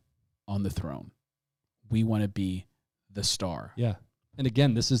sit on the throne. We want to be the star. Yeah. And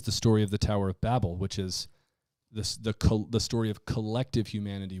again, this is the story of the Tower of Babel, which is the story of collective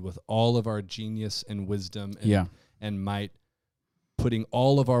humanity with all of our genius and wisdom and might, putting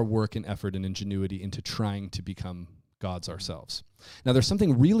all of our work and effort and ingenuity into trying to become gods ourselves. Now, there's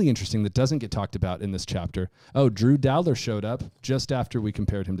something really interesting that doesn't get talked about in this chapter. Oh, Drew Dowler showed up just after we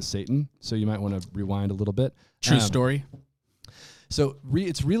compared him to Satan, so you might want to rewind a little bit. True story. So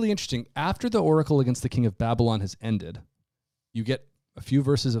it's really interesting. After the oracle against the king of Babylon has ended, you get a few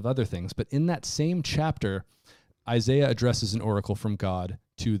verses of other things, but in that same chapter, Isaiah addresses an oracle from God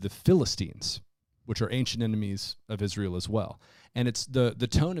to the Philistines, which are ancient enemies of Israel as well. And it's the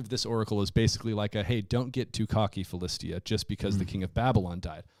tone of this oracle is basically like hey, don't get too cocky, Philistia, just because the king of Babylon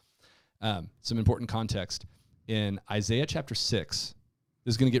died. Some important context. In Isaiah chapter 6,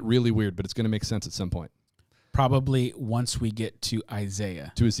 this is going to get really weird, but it's going to make sense at some point. Probably once we get to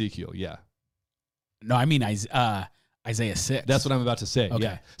Isaiah. To Ezekiel, yeah. No, I mean Isaiah 6. That's what I'm about to say. Okay.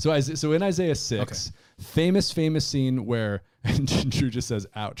 Yeah. So in Isaiah 6, famous scene where and Drew just says,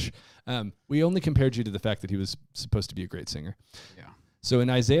 "Ouch." We only compared you to the fact that he was supposed to be a great singer. Yeah. So in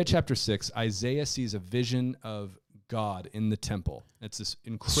Isaiah chapter 6, Isaiah sees a vision of God in the temple. It's this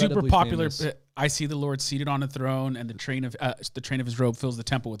incredibly super popular. famous, I see the Lord seated on a throne, and the train of his robe fills the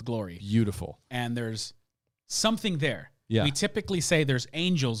temple with glory. beautiful. And there's something there. Yeah. We typically say there's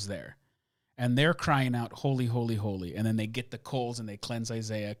angels there, and they're crying out, "Holy, holy, holy!" And then they get the coals and they cleanse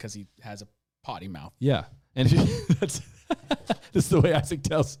Isaiah because he has a potty mouth. Yeah. And that's this is the way Isaac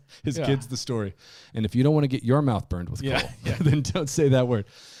tells his kids the story. And if you don't want to get your mouth burned with coal, then don't say that word.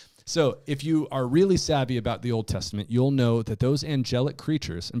 So if you are really savvy about the Old Testament, you'll know that those angelic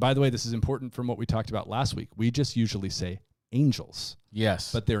creatures, and by the way, this is important from what we talked about last week. We just usually say angels.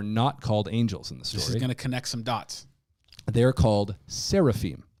 Yes. But they're not called angels in the story. This is going to connect some dots. They're called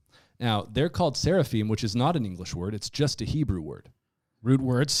seraphim. Now, they're called seraphim, which is not an English word. It's just a Hebrew word. Root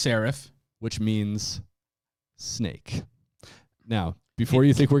word, seraph. Which means snake. Now, before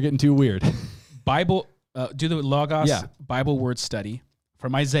you think we're getting too weird. Bible, do the Logos Yeah. Bible word study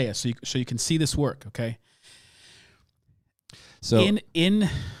from Isaiah so you can see this work, okay? So in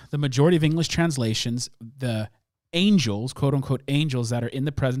the majority of English translations, the angels, quote unquote angels that are in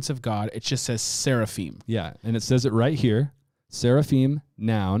the presence of God, it just says seraphim. yeah, and it says it right here. Seraphim,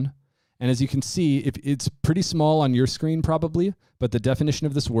 noun. And as you can see, it's pretty small on your screen probably, but the definition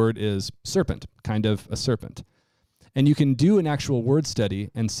of this word is serpent, kind of a serpent. And you can do an actual word study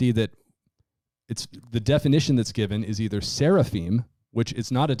and see that it's the definition that's given is either seraphim, which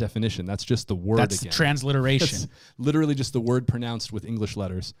is not a definition, that's just the word That's again. transliteration. It's literally just the word pronounced with English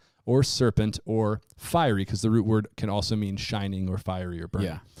letters, or serpent, or fiery, because the root word can also mean shining or fiery or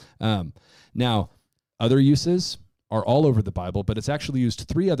burning. Yeah. Now, other uses are all over the Bible, but it's actually used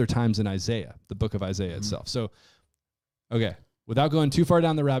 3 other times in Isaiah, the book of Isaiah itself. So, okay, without going too far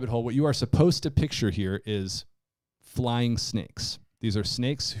down the rabbit hole, what you are supposed to picture here is flying snakes. These are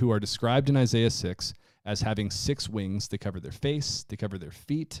snakes who are described in Isaiah 6 as having 6 wings. They cover their face, they cover their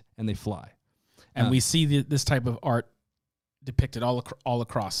feet, and they fly. And we see this type of art depicted all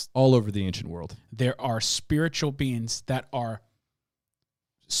across. All over the ancient world. There are spiritual beings that are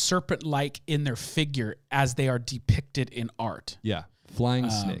serpent-like in their figure as they are depicted in art. Yeah, flying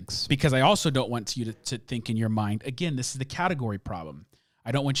snakes. Because I also don't want you to think in your mind, again, this is the category problem.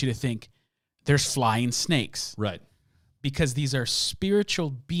 I don't want you to think there's flying snakes. Right. Because these are spiritual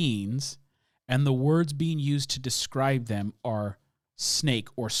beings, and the words being used to describe them are snake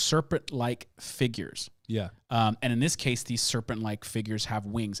or serpent-like figures. Yeah. And in this case, these serpent-like figures have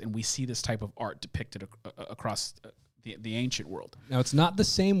wings, and we see this type of art depicted across the ancient world. Now, it's not the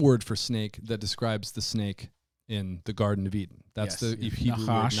same word for snake that describes the snake in the Garden of Eden. That's Yes. the Hebrew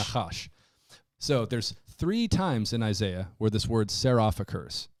word nachash. So there's 3 times in Isaiah where this word seraph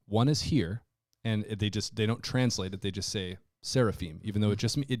occurs. One is here, and they don't translate it. They just say seraphim, even though it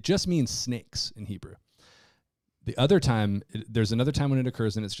just means snakes in Hebrew. The other time, there's another time when it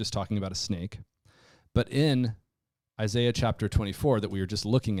occurs, and it's just talking about a snake. But in Isaiah chapter 24 that we were just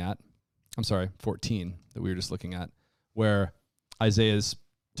looking at, 14 that we were just looking at, where Isaiah's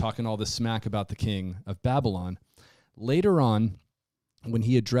talking all this smack about the king of Babylon. Later on, when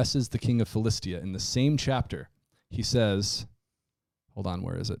he addresses the king of Philistia in the same chapter, he says, hold on,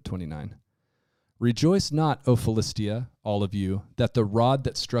 where is it? 29. Rejoice not, O Philistia, all of you, that the rod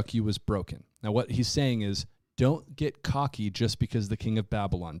that struck you was broken. Now, what he's saying is, don't get cocky just because the king of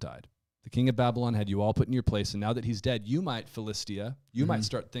Babylon died. The king of Babylon had you all put in your place, and now that he's dead, you might, Philistia, you might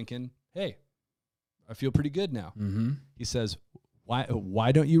start thinking, hey, I feel pretty good now. He says,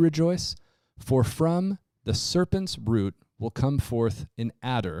 why don't you rejoice? For from the serpent's root will come forth an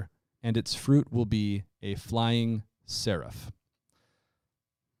adder, and its fruit will be a flying seraph.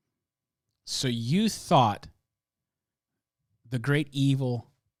 So you thought the great evil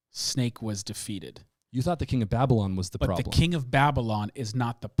snake was defeated. You thought the king of Babylon was the But problem. the king of Babylon is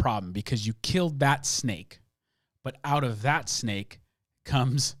not the problem because you killed that snake. But out of that snake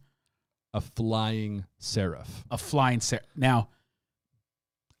comes a flying seraph. a flying seraph. Now,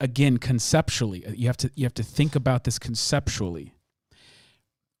 again, conceptually, you have to think about this conceptually.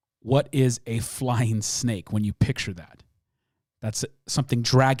 What is a flying snake when you picture that? That's something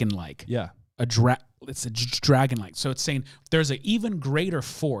dragon-like. Yeah. It's a dragon-like. So it's saying there's an even greater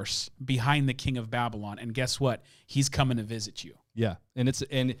force behind the king of Babylon, and guess what? He's coming to visit you. Yeah. And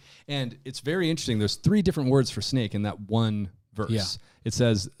it's very interesting. There's 3 different words for snake in that one verse. Yeah. It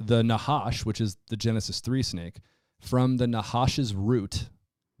says the Nahash, which is the Genesis 3 snake, from the Nahash's root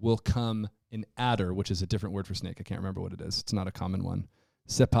will come an adder, which is a different word for snake. I can't remember what it is. It's not a common one.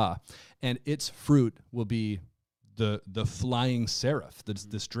 Sepah. And its fruit will be the flying seraph,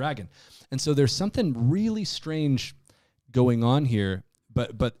 this dragon. And so there's something really strange going on here,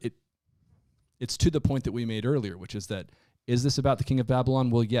 but it's to the point that we made earlier, which is that, is this about the king of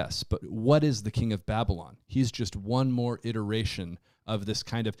Babylon? Well, yes, but what is the king of Babylon? He's just one more iteration of this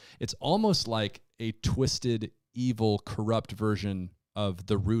kind of, it's almost like a twisted, evil, corrupt version of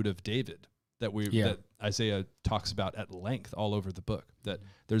the root of David that Isaiah talks about at length all over the book, that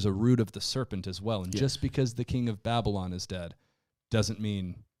there's a root of the serpent as well. And just because the king of Babylon is dead doesn't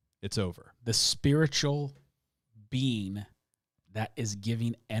mean it's over. The spiritual being that is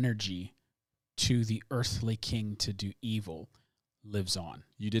giving energy to the earthly king to do evil lives on.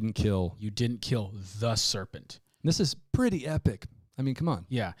 You didn't kill. You didn't kill the serpent. This is pretty epic. I mean, come on.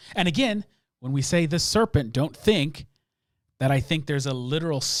 Yeah. And again, when we say the serpent, don't think that I think there's a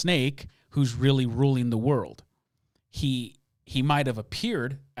literal snake who's really ruling the world. He might have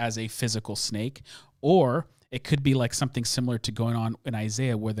appeared as a physical snake, or it could be like something similar to going on in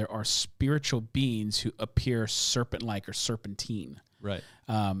Isaiah where there are spiritual beings who appear serpent-like or serpentine. Right.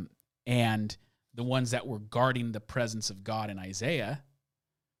 And the ones that were guarding the presence of God in Isaiah,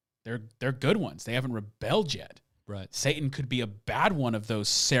 they're good ones. They haven't rebelled yet. Right. Satan could be a bad one of those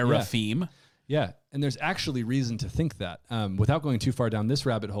seraphim. Yeah, and there's actually reason to think that, without going too far down this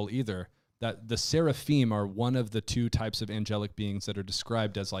rabbit hole either, that the seraphim are one of the 2 types of angelic beings that are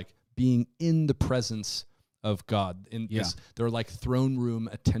described as like being in the presence of God. They're like throne room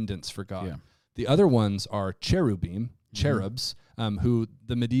attendants for God. Yeah. The other ones are cherubs, who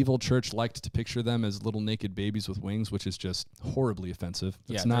the medieval church liked to picture them as little naked babies with wings, which is just horribly offensive.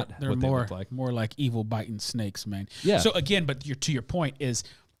 That's not they're what more, they look like. More like evil biting snakes, man. Yeah. So again, but to your point is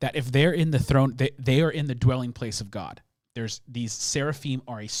that if they're in the throne, they are in the dwelling place of God. There's these seraphim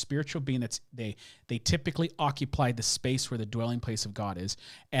are a spiritual being they typically occupy the space where the dwelling place of God is,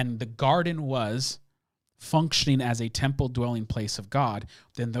 and the garden was functioning as a temple dwelling place of God.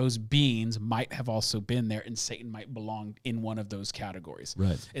 Then those beings might have also been there, and Satan might belong in one of those categories.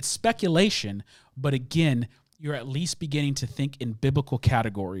 Right. It's speculation, but again, you're at least beginning to think in biblical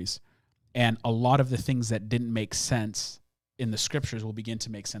categories, and a lot of the things that didn't make sense in the scriptures will begin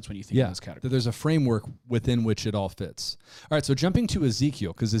to make sense when you think of those categories. There's a framework within which it all fits. All right, so jumping to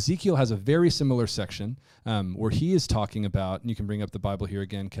Ezekiel, because Ezekiel has a very similar section where he is talking about, and you can bring up the Bible here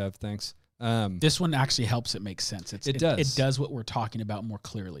again, Kev, thanks. This one actually helps it make sense. It does. It does what we're talking about more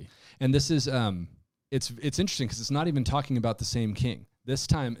clearly. And this is, it's interesting because it's not even talking about the same king. This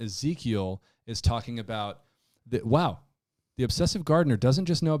time, Ezekiel is talking about, the obsessive gardener doesn't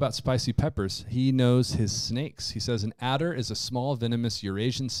just know about spicy peppers, he knows his snakes. He says an adder is a small venomous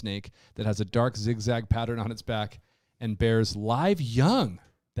Eurasian snake that has a dark zigzag pattern on its back and bears live young.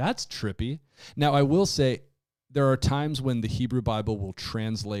 That's trippy. Now, I will say there are times when the Hebrew Bible will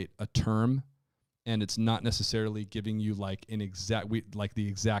translate a term and it's not necessarily giving you like the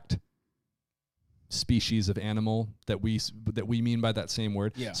exact species of animal that we mean by that same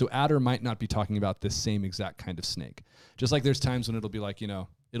word. Yeah. So adder might not be talking about this same exact kind of snake. Just like there's times when it'll be like,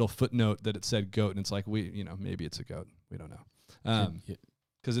 it'll footnote that it said goat and it's like, maybe it's a goat. We don't know.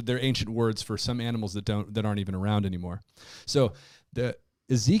 Because they're ancient words for some animals that aren't even around anymore. So the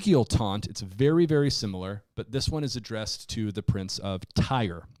Ezekiel taunt, it's very, very similar, but this one is addressed to the prince of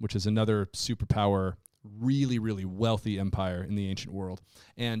Tyre, which is another superpower, really, really wealthy empire in the ancient world.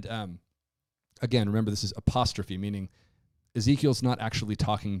 And again, remember this is apostrophe, meaning Ezekiel's not actually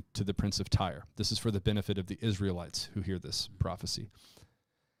talking to the prince of Tyre. This is for the benefit of the Israelites who hear this prophecy.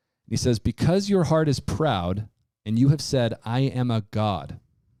 He says, because your heart is proud and you have said, I am a God.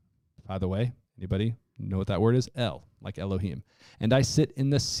 By the way, anybody know what that word is? El, like Elohim. And I sit in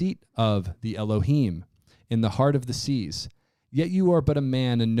the seat of the Elohim in the heart of the seas. Yet you are but a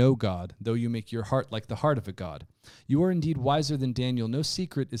man and no God, though you make your heart like the heart of a God. You are indeed wiser than Daniel. No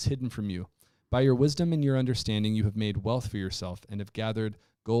secret is hidden from you. By your wisdom and your understanding you have made wealth for yourself and have gathered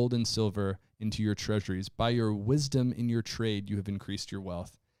gold and silver into your treasuries. By your wisdom in your trade you have increased your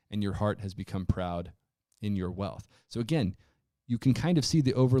wealth, and your heart has become proud in your wealth. So again, you can kind of see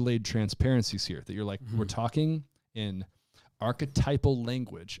the overlaid transparencies here, that you're like, we're talking in archetypal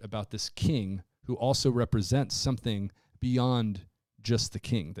language about this king who also represents something beyond just the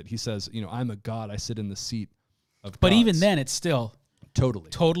king, that he says, I'm a God, I sit in the seat of But gods. even then, it's still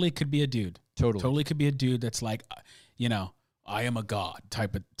Totally could be a dude. Totally could be a dude that's like, I am a God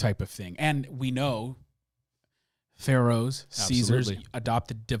type of thing. And we know pharaohs, Caesars Absolutely.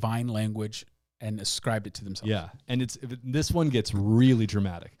 adopted divine language and ascribed it to themselves. Yeah, and this one gets really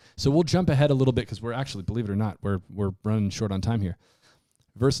dramatic. So we'll jump ahead a little bit because we're actually, believe it or not, we're running short on time here.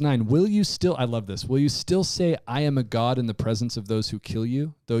 Verse 9, I love this, will you still say, I am a God in the presence of those who kill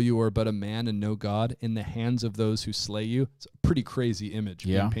you, though you are but a man and no God, in the hands of those who slay you? It's a pretty crazy image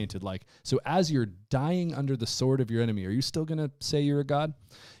being painted like. So as you're dying under the sword of your enemy, are you still going to say you're a God?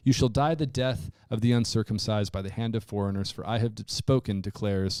 You shall die the death of the uncircumcised by the hand of foreigners, for I have spoken,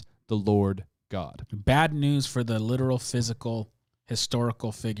 declares the Lord God. Bad news for the literal, physical,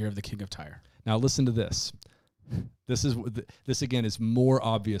 historical figure of the king of Tyre. Now listen to this. This again is more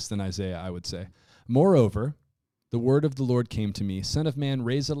obvious than Isaiah, I would say. Moreover, the word of the Lord came to me, Son of man,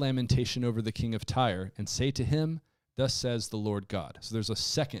 raise a lamentation over the king of Tyre, and say to him, thus says the Lord God. So there's a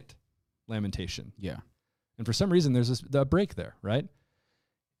second lamentation. Yeah. And for some reason, there's a break there, right?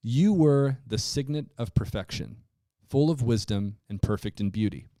 You were the signet of perfection, full of wisdom and perfect in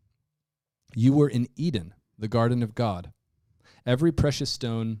beauty. You were in Eden, the garden of God. Every precious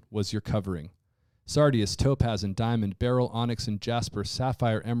stone was your covering. Sardius, topaz, and diamond, beryl, onyx, and jasper,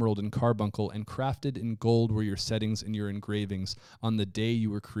 sapphire, emerald, and carbuncle, and crafted in gold were your settings and your engravings. On the day you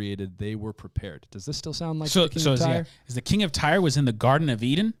were created, they were prepared. Does this still sound like the king of Tyre? Is the king of Tyre was in the Garden of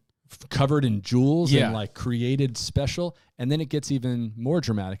Eden? Covered in jewels Yeah. and like created special. And then it gets even more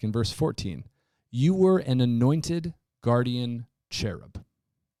dramatic in verse 14. You were an anointed guardian cherub.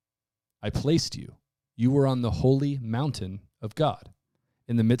 I placed you. You were on the holy mountain of God.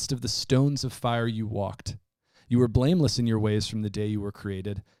 In the midst of the stones of fire you walked. You were blameless in your ways from the day you were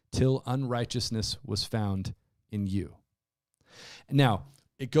created, till unrighteousness was found in you. Now,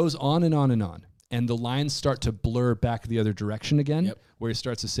 it goes on and on and on. And the lines start to blur back the other direction again, where he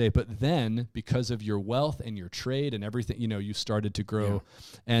starts to say, but then because of your wealth and your trade and everything, you started to grow.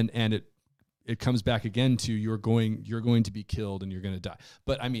 And it comes back again to you're going to be killed and you're going to die.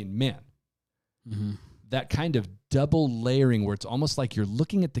 But I mean, man, that kind of double layering where it's almost like you're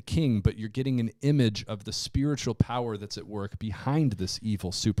looking at the king, but you're getting an image of the spiritual power that's at work behind this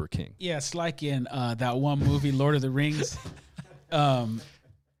evil super king. Yeah, it's like in that one movie, Lord of the Rings.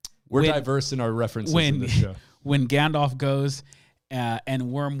 We're diverse in our references in this show. When Gandalf goes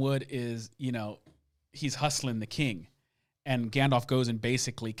and Wormwood is, he's hustling the king. And Gandalf goes and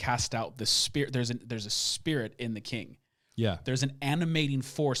basically casts out the spirit. There's a spirit in the king. Yeah. There's an animating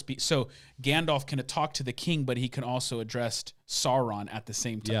force. So Gandalf can talk to the king, but he can also address Sauron at the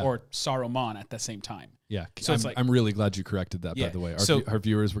same time, or Saruman at the same time. Yeah. So I'm really glad you corrected that, by the way. Our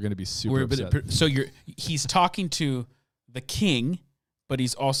viewers were going to be super upset. So he's talking to the king, but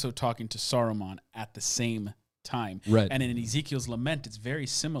he's also talking to Saruman at the same time. Right. And in Ezekiel's lament, it's very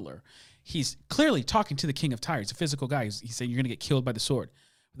similar. He's clearly talking to the king of Tyre. He's a physical guy. He's saying, you're going to get killed by the sword.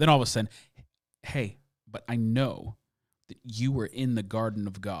 But then all of a sudden, hey, but I know that you were in the garden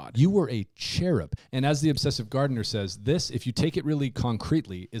of God. You were a cherub. And as the Obsessive Gardener says, this, if you take it really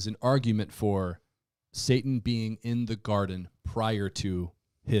concretely, is an argument for Satan being in the garden prior to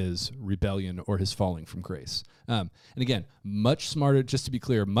his rebellion or his falling from grace. And again, much smarter, just to be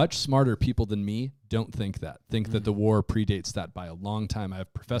clear, much smarter people than me don't think that. Think that the war predates that by a long time. I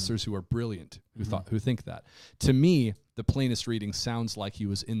have professors who are brilliant who think that. To me, the plainest reading sounds like he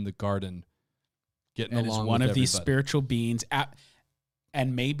was in the garden getting along with everybody. One of these spiritual beings,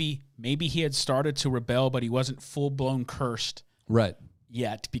 and maybe he had started to rebel, but he wasn't full-blown cursed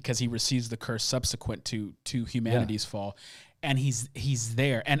yet, because he receives the curse subsequent to humanity's fall. And he's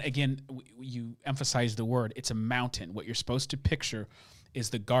there. And again, you emphasize the word, it's a mountain. What you're supposed to picture is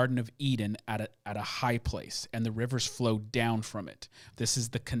the Garden of Eden at a high place, and the rivers flow down from it. This is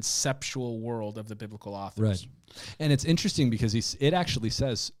the conceptual world of the biblical authors. Right. And it's interesting because it actually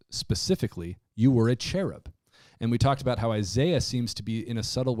says specifically, you were a cherub. And we talked about how Isaiah seems to be in a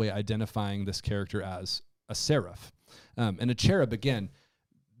subtle way identifying this character as a seraph. And a cherub, again,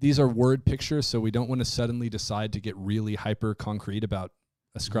 these are word pictures, so we don't want to suddenly decide to get really hyper concrete about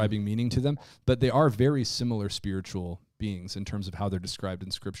ascribing meaning to them, but they are very similar spiritual beings in terms of how they're described in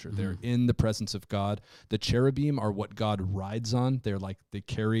Scripture. They're in the presence of God. The cherubim are what God rides on. They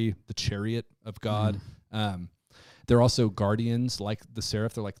carry the chariot of God. They're also guardians, like the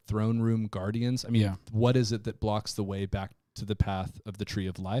seraph. They're like throne room guardians. I mean, what is it that blocks the way back to the path of the tree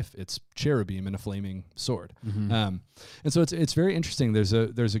of life? It's cherubim and a flaming sword. And so it's very interesting. There's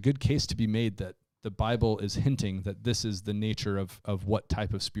a good case to be made that the Bible is hinting that this is the nature of what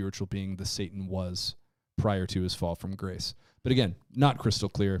type of spiritual being the Satan was prior to his fall from grace. But again, not crystal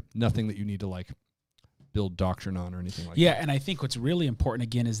clear, nothing that you need to like build doctrine on or anything like that. Yeah, and I think what's really important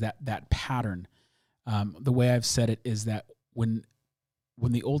again is that pattern. The way I've said it is that when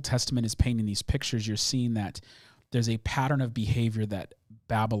the Old Testament is painting these pictures, you're seeing that there's a pattern of behavior that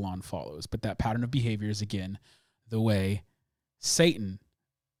Babylon follows, but that pattern of behavior is again the way Satan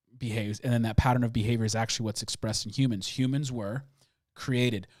behaves, and then that pattern of behavior is actually what's expressed in humans. Humans were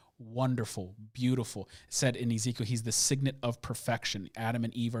created wonderful, beautiful. It said in Ezekiel, he's the signet of perfection. Adam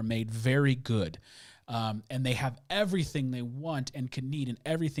and Eve are made very good, and they have everything they want and can need, and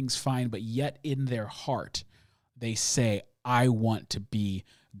everything's fine, but yet in their heart, they say, I want to be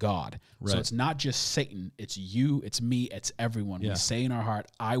God. Right. So it's not just Satan, it's you, it's me, it's everyone. We say in our heart,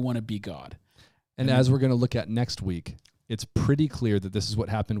 I want to be God. And as we're going to look at next week, it's pretty clear that this is what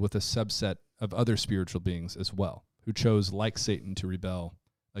happened with a subset of other spiritual beings as well, who chose, like Satan, to rebel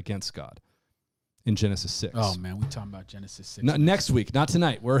against God in Genesis 6. Oh, man, we're talking about Genesis 6. No, next week, not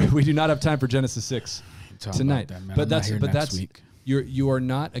tonight. We do not have time for Genesis 6 tonight. But that's week. You are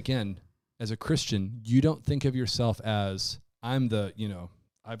not, again, as a Christian, you don't think of yourself as, I'm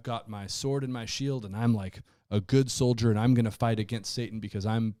I've got my sword and my shield, and I'm like a good soldier, and I'm going to fight against Satan because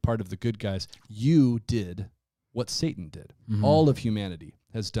I'm part of the good guys. You did what Satan did. All of humanity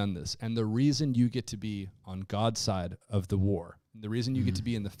has done this. And the reason you get to be on God's side of the war, the reason you get to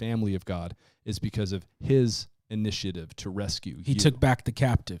be in the family of God is because of his initiative to rescue you. He took back the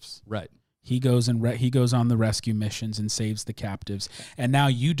captives. Right. He goes he goes on the rescue missions and saves the captives. And now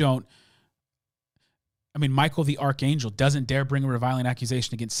you don't, Michael the archangel doesn't dare bring a reviling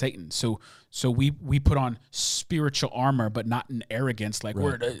accusation against Satan. So we put on spiritual armor, but not in arrogance. Like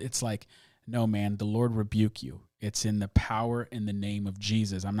it's like, no, man, the Lord rebuke you. It's in the power in the name of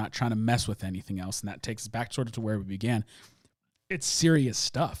Jesus. I'm not trying to mess with anything else. And that takes us back sort of to where we began. It's serious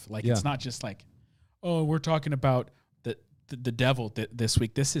stuff. Like, it's not just like, oh, we're talking about the devil this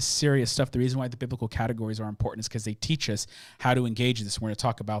week. This is serious stuff. The reason why the biblical categories are important is because they teach us how to engage this. We're going to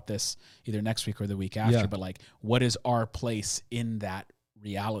talk about this either next week or the week after, but like, what is our place in that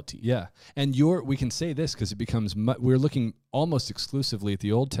reality? Yeah. And we can say this because it becomes, we're looking almost exclusively at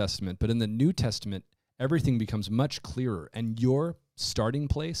the Old Testament, but in the New Testament, everything becomes much clearer. And your starting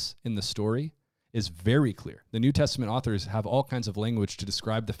place in the story is very clear. The New Testament authors have all kinds of language to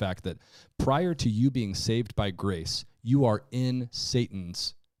describe the fact that prior to you being saved by grace, you are in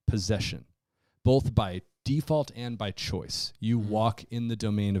Satan's possession, both by default and by choice. You walk in the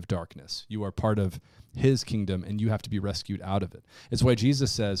domain of darkness. You are part of his kingdom, and you have to be rescued out of it. It's why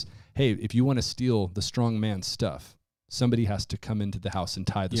Jesus says, hey, if you want to steal the strong man's stuff, somebody has to come into the house and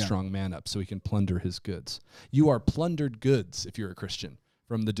tie the strong man up so he can plunder his goods. You are plundered goods, if you're a Christian,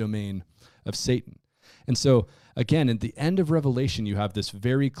 from the domain of Satan. And so, again, at the end of Revelation, you have this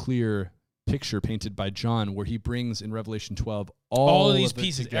very clear picture painted by John where he brings in Revelation 12 all of these of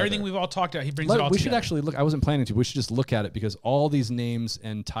pieces, together. everything we've all talked about, he brings it all we together. should actually look. I wasn't planning to. We should just look at it because all these names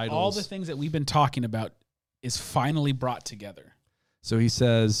and titles. All the things that we've been talking about is finally brought together. So he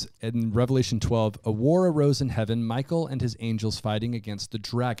says in Revelation 12, a war arose in heaven, Michael and his angels fighting against the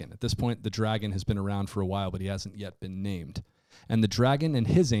dragon. At this point, the dragon has been around for a while, but he hasn't yet been named. And the dragon and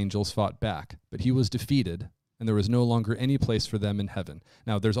his angels fought back, but he was defeated, and there was no longer any place for them in heaven.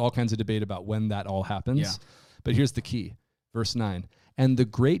 Now, there's all kinds of debate about when that all happens, but here's the key. Verse 9, and the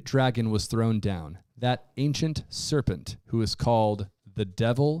great dragon was thrown down, that ancient serpent who is called the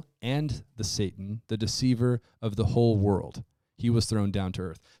devil and the Satan, the deceiver of the whole world. He was thrown down to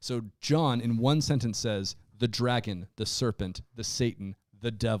earth. So John, in one sentence, says, the dragon, the serpent, the Satan,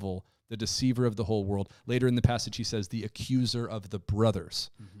 the devil, the deceiver of the whole world. Later in the passage, he says, the accuser of the brothers.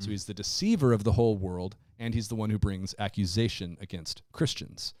 So he's the deceiver of the whole world, and he's the one who brings accusation against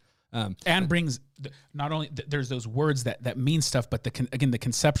Christians. And brings not only there's those words that mean stuff, but the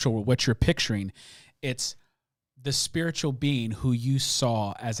conceptual, what you're picturing, it's the spiritual being who you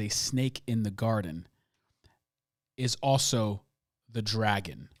saw as a snake in the garden is also the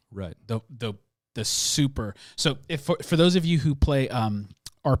dragon, Right. the super. So if for those of you who play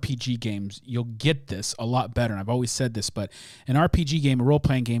RPG games, you'll get this a lot better. And I've always said this, but an RPG game, a role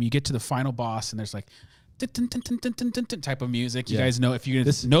playing game, you get to the final boss and there's like type of music. You guys know, if you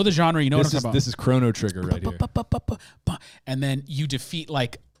know the genre, you know what I'm talking about. This is Chrono Trigger right here. And then you defeat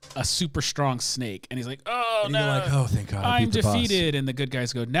like a super strong snake, and he's like, "Oh And no, you're like, oh, thank God, I I'm beat the boss." defeated." And the good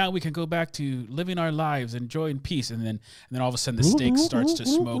guys go, "Now we can go back to living our lives, and joy and peace." And then all of a sudden, the snake starts to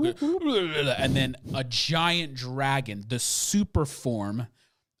smoke, and then a giant dragon, the super form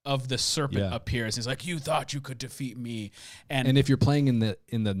of the serpent, appears. He's like, "You thought you could defeat me?" And if you're playing in the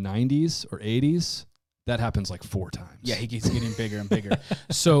 90s or 80s, that happens like 4 times. Yeah, he keeps getting bigger and bigger.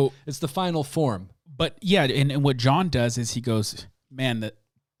 So it's the final form. But yeah, and what John does is he goes, "Man,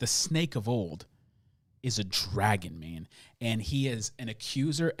 the snake of old is a dragon, man. And he is an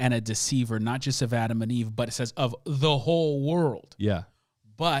accuser and a deceiver, not just of Adam and Eve, but it says of the whole world." Yeah.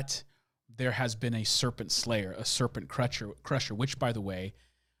 But there has been a serpent slayer, a serpent crusher, which, by the way,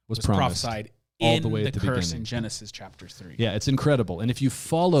 was promised prophesied all in the way at the curse beginning. in Genesis chapter 3. Yeah, it's incredible. And if you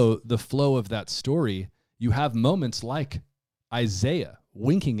follow the flow of that story, you have moments like Isaiah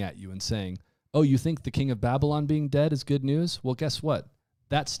winking at you and saying, "Oh, you think the king of Babylon being dead is good news? Well, guess what?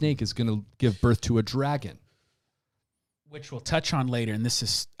 That snake is going to give birth to a dragon." Which we'll touch on later, and this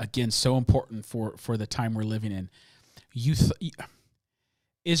is, again, so important for the time we're living in.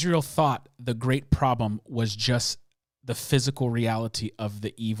 Israel thought the great problem was just the physical reality of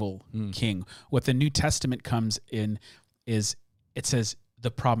the evil king. What the New Testament comes in is, it says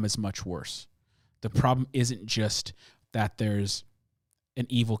the problem is much worse. The problem isn't just that there's an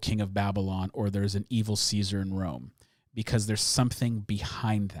evil king of Babylon or there's an evil Caesar in Rome, because there's something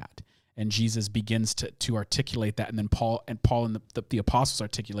behind that. And Jesus begins to articulate that, and then Paul and the apostles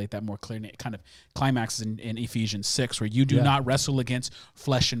articulate that more clearly. It kind of climaxes in Ephesians 6, where you do not wrestle against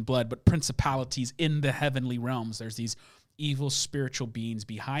flesh and blood, but principalities in the heavenly realms. There's these evil spiritual beings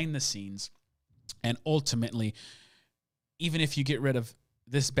behind the scenes, and ultimately, even if you get rid of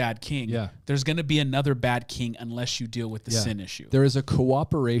this bad king, there's going to be another bad king unless you deal with the sin issue. There is a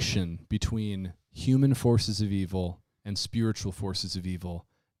cooperation between human forces of evil and spiritual forces of evil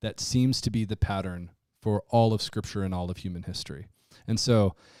that seems to be the pattern for all of Scripture and all of human history. And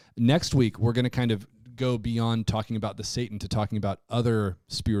so next week, we're going to kind of go beyond talking about the Satan to talking about other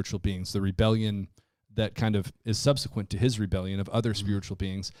spiritual beings, the rebellion that kind of is subsequent to his rebellion of other spiritual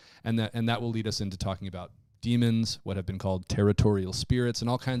beings. And that will lead us into talking about demons, what have been called territorial spirits, and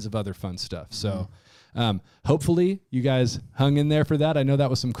all kinds of other fun stuff. So hopefully you guys hung in there for that. I know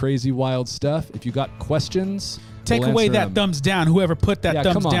that was some crazy, wild stuff. If you got questions, take away that thumbs down. Whoever put that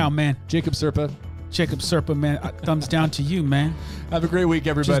thumbs down, man. Jacob Serpa, man. Thumbs down to you, man. Have a great week,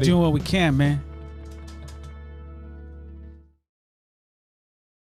 everybody. Just doing what we can, man.